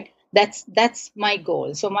 right? That's my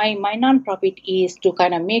goal. So my nonprofit is to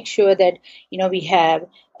kind of make sure that we have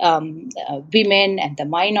women and the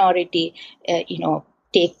minority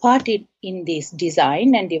take part in this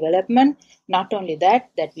design and development. Not only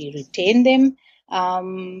that we retain them,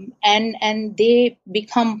 and they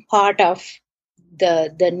become part of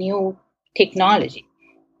the new technology.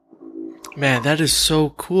 Man, that is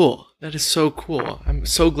so cool. That is so cool. I'm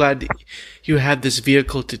so glad that you had this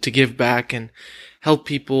vehicle to give back and help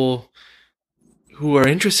people who are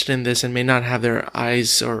interested in this and may not have their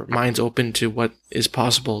eyes or minds open to what is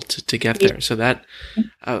possible to get there. So that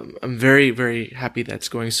I'm very, very happy that's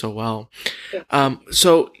going so well.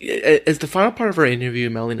 So as the final part of our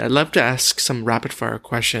interview, Melanie, I'd love to ask some rapid fire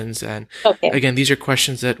questions. And again, these are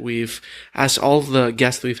questions that we've asked all the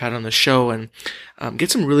guests that we've had on the show and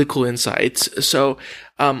get some really cool insights. So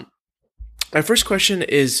my first question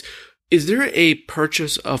is there a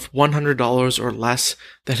purchase of $100 or less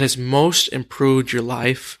that has most improved your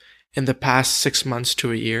life in the past 6 months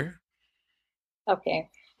to a year? Okay.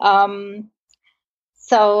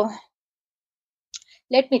 So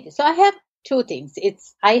I have two things.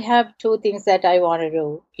 I have two things that I wanted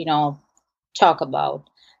to, talk about.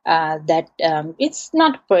 That it's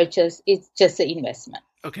not purchase; it's just an investment.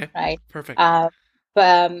 Okay. Right. Perfect.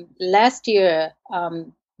 Last year,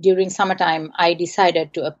 during summertime, I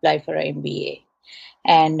decided to apply for an MBA.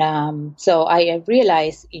 And so I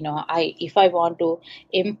realized, if I want to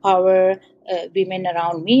empower women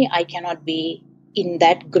around me, I cannot be in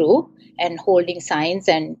that group and holding signs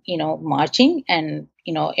and, marching and,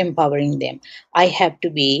 empowering them. I have to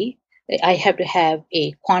have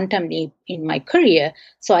a quantum leap in my career.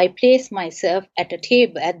 So I place myself at the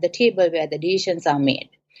table where the decisions are made.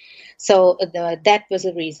 So that was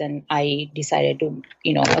the reason I decided to,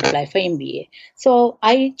 apply for MBA. So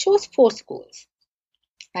I chose 4 schools.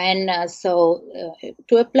 And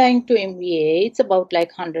to applying to MBA, it's about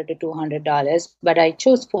like $100 to $200. But I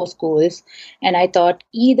chose 4 schools, and I thought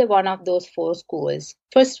either one of those 4 schools,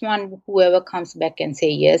 first one, whoever comes back and say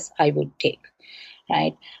yes, I would take,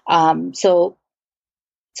 right? So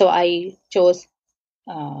I chose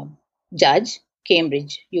Judge,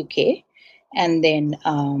 Cambridge, UK, and then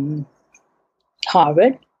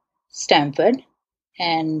Harvard, Stanford,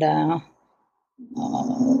 and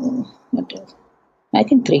what else? I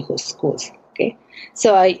think 3 schools. Okay,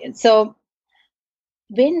 so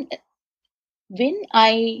when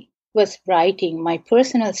I was writing my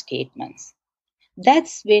personal statements,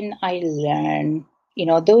 that's when I learned, the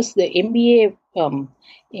MBA,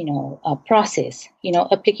 process,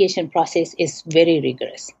 application process is very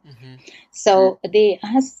rigorous. Mm-hmm. So they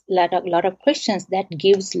ask a lot of questions that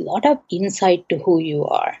gives a lot of insight to who you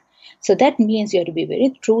are. So that means you have to be very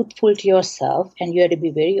truthful to yourself, and you have to be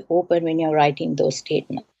very open when you're writing those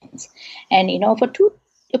statements. And, for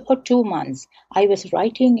 2 months, I was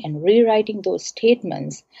writing and rewriting those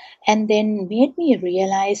statements, and then made me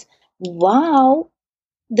realize, wow,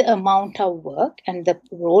 the amount of work and the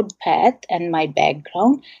road path and my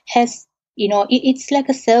background has, it's like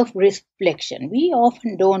a self-reflection. We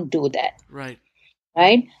often don't do that. Right.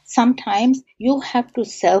 Right? Sometimes you have to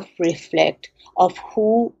self-reflect of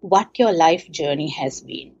what your life journey has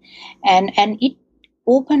been. And it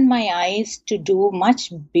opened my eyes to do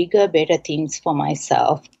much bigger, better things for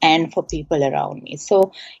myself and for people around me.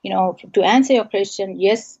 So, to answer your question,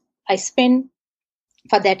 yes, I spent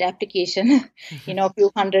for that application, a few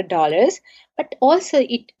 $100, but also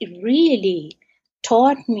it really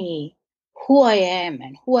taught me who I am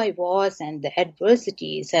and who I was and the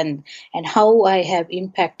adversities and how I have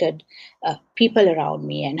impacted people around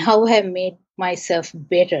me and how I have made myself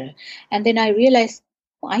better. And then I realized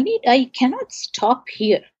I cannot stop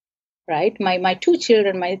here. Right. My 2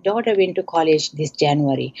 children, my daughter went to college this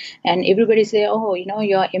January, and everybody say, oh,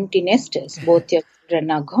 you're empty nesters. Both your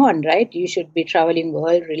children are gone, right? You should be traveling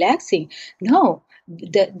world, relaxing. No,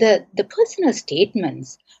 the personal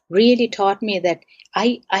statements really taught me that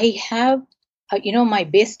I have, my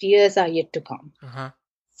best years are yet to come. Uh-huh.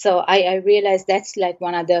 So I realized that's like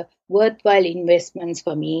one of the worthwhile investments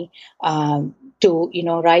for me to,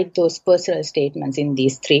 write those personal statements in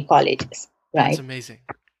these 3 colleges. Right. That's amazing.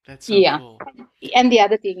 That's so cool. And the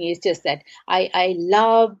other thing is just that I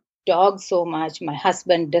love dogs so much. My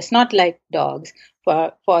husband does not like dogs.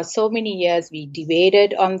 For so many years we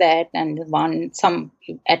debated on that, and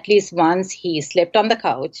at least once he slept on the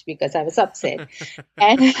couch because I was upset.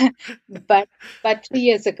 And but 3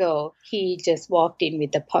 years ago he just walked in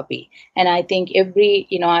with a puppy, and I think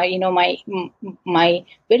my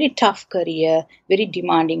very tough career, very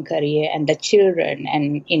demanding career, and the children,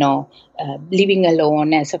 and living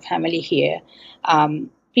alone as a family here,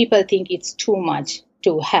 people think it's too much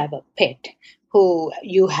to have a pet who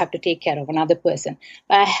you have to take care of another person.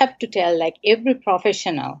 But I have to tell, like, every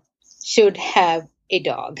professional should have a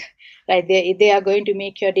dog. Right? They are going to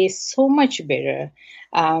make your day so much better.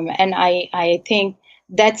 And I think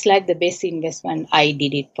that's like the best investment. I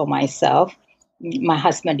did it for myself. My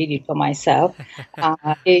husband did it for myself.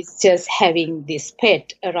 It's just having this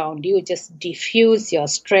pet around you, just diffuse your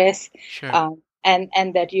stress, Sure.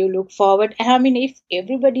 and that you look forward. And I mean, if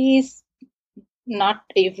everybody's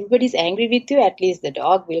angry with you, at least the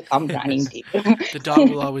dog will come running to you. The dog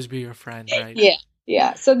will always be your friend, right?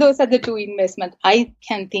 Yeah. So those are the two investments I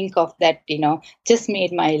can think of that, just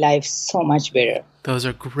made my life so much better. Those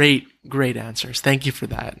are great answers. Thank you for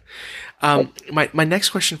that. My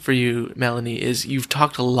next question for you, Melanie, is you've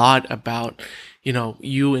talked a lot about,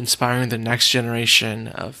 you inspiring the next generation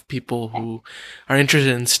of people who are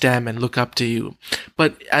interested in STEM and look up to you.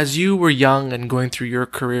 But as you were young and going through your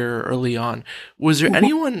career early on, was there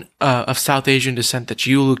anyone of South Asian descent that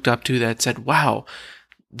you looked up to that said, wow,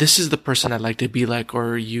 this is the person I'd like to be like,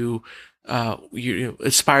 or you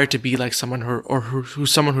aspire to be like someone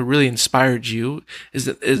who's someone who really inspired you? Is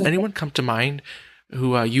anyone come to mind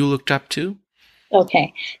who you looked up to?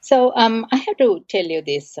 Okay. So I have to tell you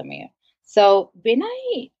this, Samir. So when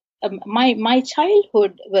my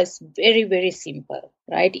childhood was very, very simple,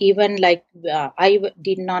 right? Even like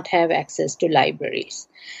did not have access to libraries.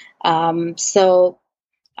 So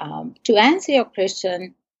to answer your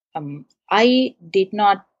question, I did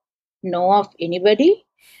not know of anybody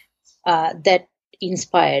that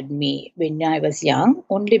inspired me when I was young,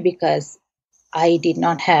 only because I did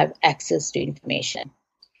not have access to information.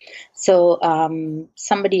 So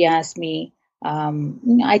somebody asked me,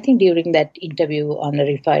 I think during that interview on the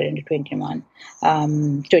Refire into 29,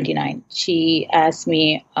 she asked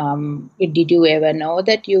me, did you ever know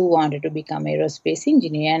that you wanted to become an aerospace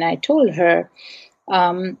engineer? And I told her,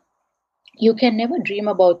 you can never dream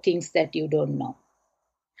about things that you don't know.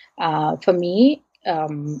 For me,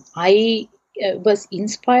 I was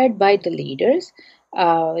inspired by the leaders.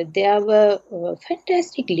 There were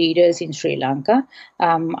fantastic leaders in Sri Lanka.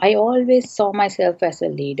 I always saw myself as a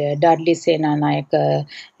leader. Dudley Senanayake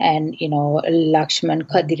and Lakshman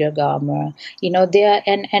Kadiragama. There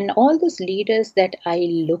and all those leaders that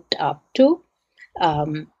I looked up to,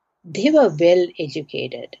 they were well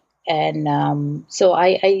educated. And so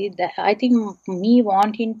I think me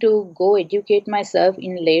wanting to go educate myself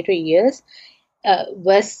in later years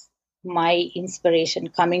was my inspiration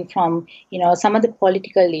coming from some of the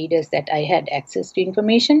political leaders that I had access to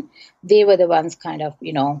information. They were the ones kind of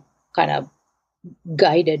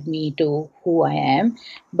guided me to who I am,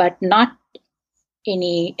 but not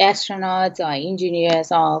any astronauts or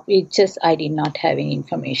engineers, or it just I did not have any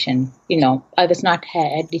information. I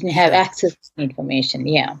didn't have access to information.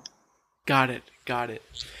 Yeah. Got it.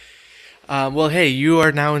 Well, hey, you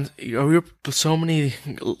are now you're so many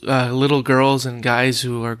little girls and guys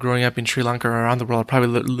who are growing up in Sri Lanka or around the world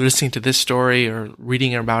probably listening to this story or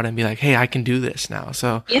reading about it and be like, hey, I can do this now.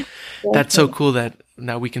 So yeah, that's so cool that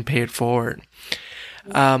now we can pay it forward.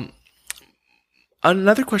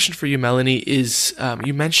 Another question for you, Melanie, is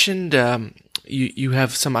you mentioned you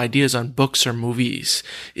have some ideas on books or movies.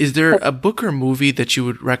 Is there a book or movie that you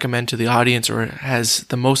would recommend to the audience or has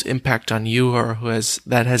the most impact on you or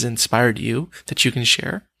that has inspired you that you can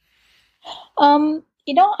share? I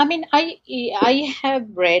have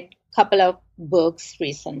read a couple of books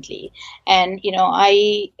recently, and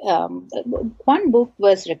one book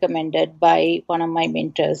was recommended by one of my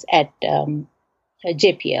mentors at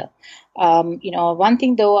JPL. One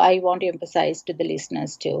thing though I want to emphasize to the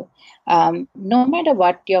listeners too, no matter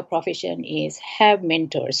what your profession is, have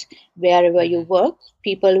mentors wherever you work,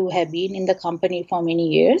 people who have been in the company for many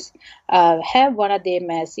years, have one of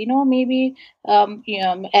them as, maybe,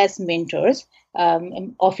 as mentors,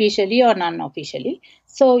 officially or non-officially.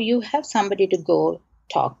 So you have somebody to go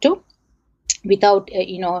talk to without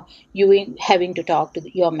you having to talk to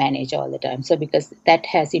your manager all the time. So because that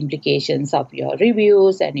has implications of your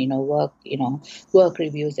reviews and work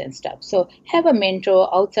reviews and stuff. So have a mentor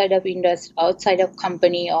outside of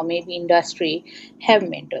company or maybe industry. Have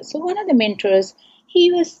mentors. So one of the mentors,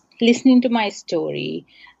 he was listening to my story,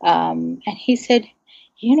 and he said,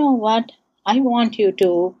 you know what, I want you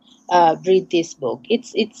to read this book.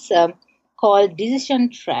 It's called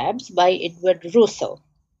Decision Traps by Edward Russo.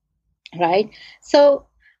 Right. So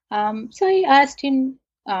I asked him,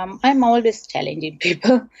 I'm always challenging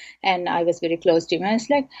people, and I was very close to him. I was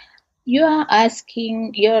like, you're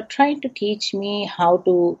trying to teach me how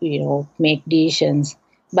to, make decisions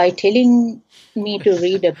by telling me to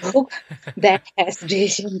read a book that has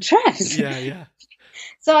decision traps. Yeah.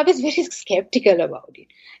 So I was very skeptical about it.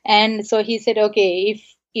 And so he said, okay,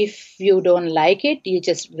 If you don't like it, you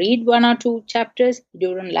just read 1 or 2 chapters. If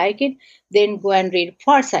you don't like it, then go and read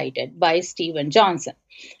Farsighted by Steven Johnson,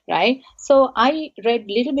 right? So I read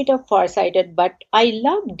a little bit of Farsighted, but I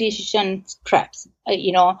love Decision Traps.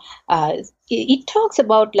 It talks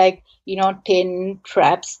about 10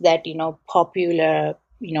 traps that, popular,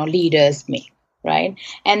 leaders make, right?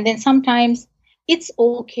 And then sometimes it's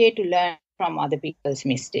okay to learn from other people's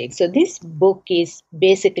mistakes. So this book is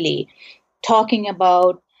basically talking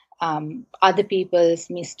about other people's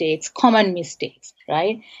mistakes, common mistakes,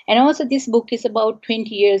 right? And also, this book is about 20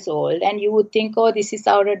 years old, and you would think, oh, this is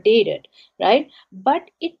outdated, right? But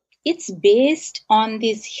it's based on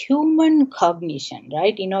this human cognition,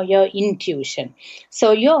 right? Your intuition.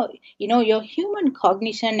 So your human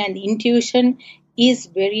cognition and intuition is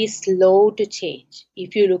very slow to change.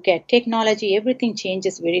 If you look at technology, everything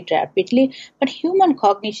changes very rapidly, but human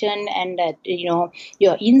cognition and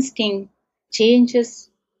your instinct changes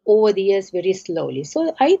over the years very slowly.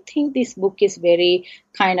 So I think this book is very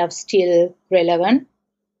kind of still relevant.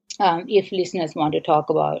 If listeners want to talk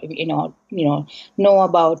about, know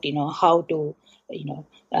about, how to,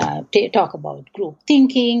 talk about group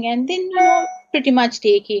thinking, and then, pretty much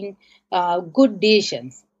taking good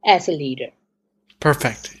decisions as a leader.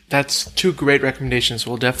 Perfect. That's 2 great recommendations.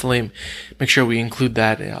 We'll definitely make sure we include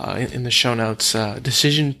that in the show notes.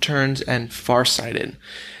 Decision Turns and Farsighted.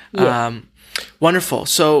 Yeah. Wonderful.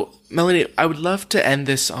 So, Melanie, I would love to end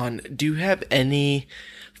this on, do you have any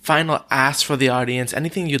final asks for the audience?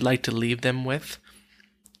 Anything you'd like to leave them with?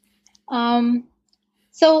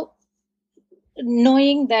 So,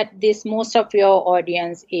 knowing that most of your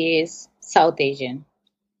audience is South Asian,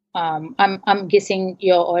 I'm guessing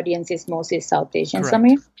your audience is mostly South Asian, Correct.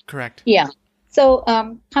 Samir? Correct. Yeah. So,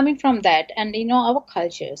 coming from that, and our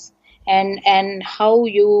cultures, and how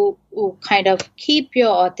you kind of keep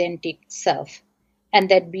your authentic self, and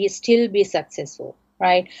that still be successful,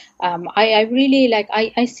 right? I really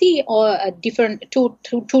I see different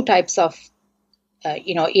two types of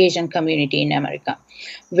Asian community in America,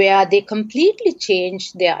 where they completely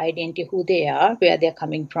change their identity, who they are, where they're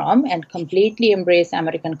coming from, and completely embrace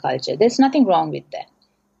American culture. There's nothing wrong with that,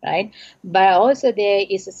 right? But also there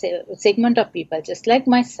is a segment of people, just like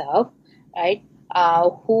myself, right,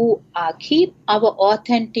 who keep our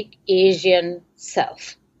authentic Asian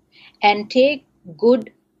self and take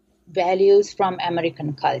good values from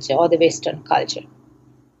American culture or the Western culture.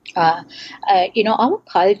 Our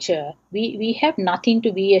culture, we have nothing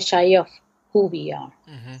to be shy of who we are.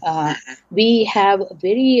 We have a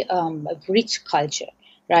very rich culture,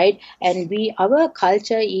 right? And our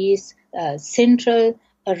culture is central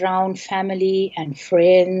around family and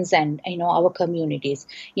friends and our communities.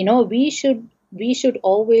 We should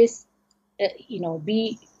always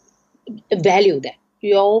be value that.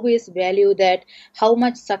 You always value that, how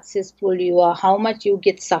much successful you are, how much you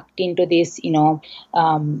get sucked into this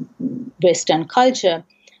Western culture.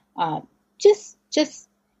 Just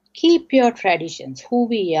keep your traditions, who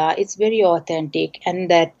we are. It's very authentic, and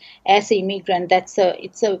that as an immigrant, it's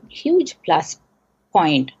a huge plus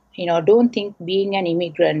point. Don't think being an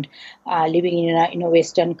immigrant living in a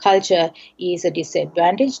Western culture is a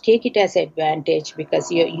disadvantage. Take it as an advantage,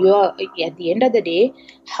 because you're at the end of the day,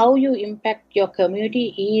 how you impact your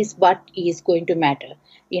community is what is going to matter.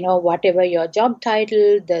 Whatever your job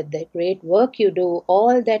title, the great work you do,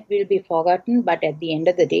 all that will be forgotten. But at the end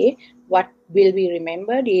of the day, what will be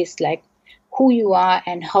remembered is who you are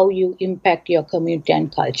and how you impact your community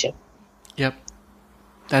and culture. Yep.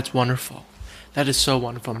 That's wonderful. That is so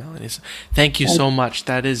wonderful, Melanie. Thank you so much.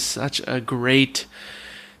 That is such a great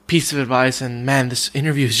piece of advice. And man, this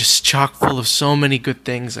interview is just chock full of so many good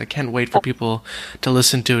things. I can't wait for people to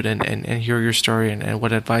listen to it and hear your story and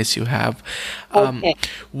what advice you have. Okay.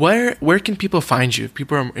 Where can people find you? If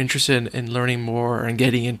people are interested in learning more and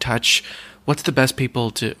getting in touch, what's the best way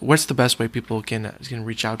people can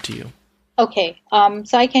reach out to you? Okay.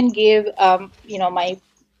 So I can give, my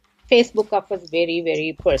Facebook offers very,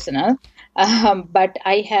 very personal. But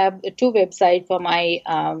I have 2 websites for my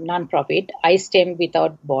nonprofit, iSTEM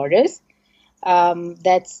Without Borders. I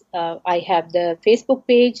have the Facebook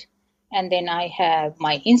page, and then I have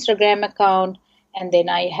my Instagram account, and then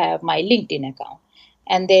I have my LinkedIn account.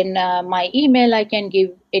 And then my email, I can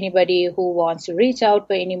give anybody who wants to reach out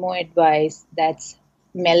for any more advice. That's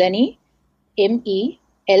Melanie, MELONY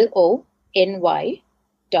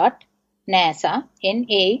 .NASA,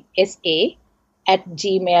 NASA,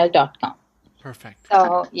 @gmail.com. Perfect.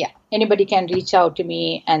 So, yeah, anybody can reach out to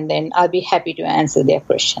me, and then I'll be happy to answer their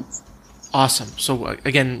questions. Awesome. So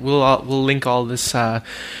again, we'll link all this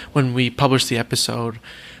when we publish the episode.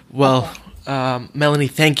 Well, Melanie,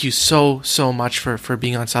 thank you so much for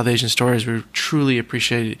being on South Asian Stories. We truly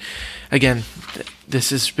appreciate it. Again, this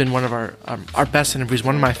has been one of our best interviews,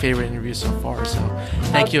 one of my favorite interviews so far. So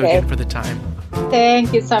thank you again for the time.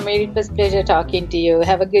 Thank you, Samir. It was a pleasure talking to you.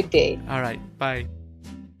 Have a good day. All right. Bye.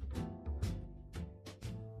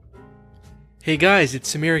 Hey guys,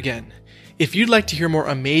 it's Samir again. If you'd like to hear more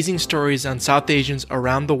amazing stories on South Asians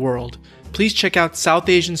around the world, please check out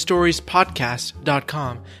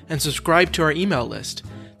SouthAsianStoriesPodcast.com and subscribe to our email list.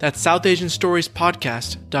 That's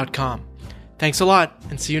SouthAsianStoriesPodcast.com. Thanks a lot,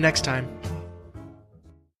 and see you next time.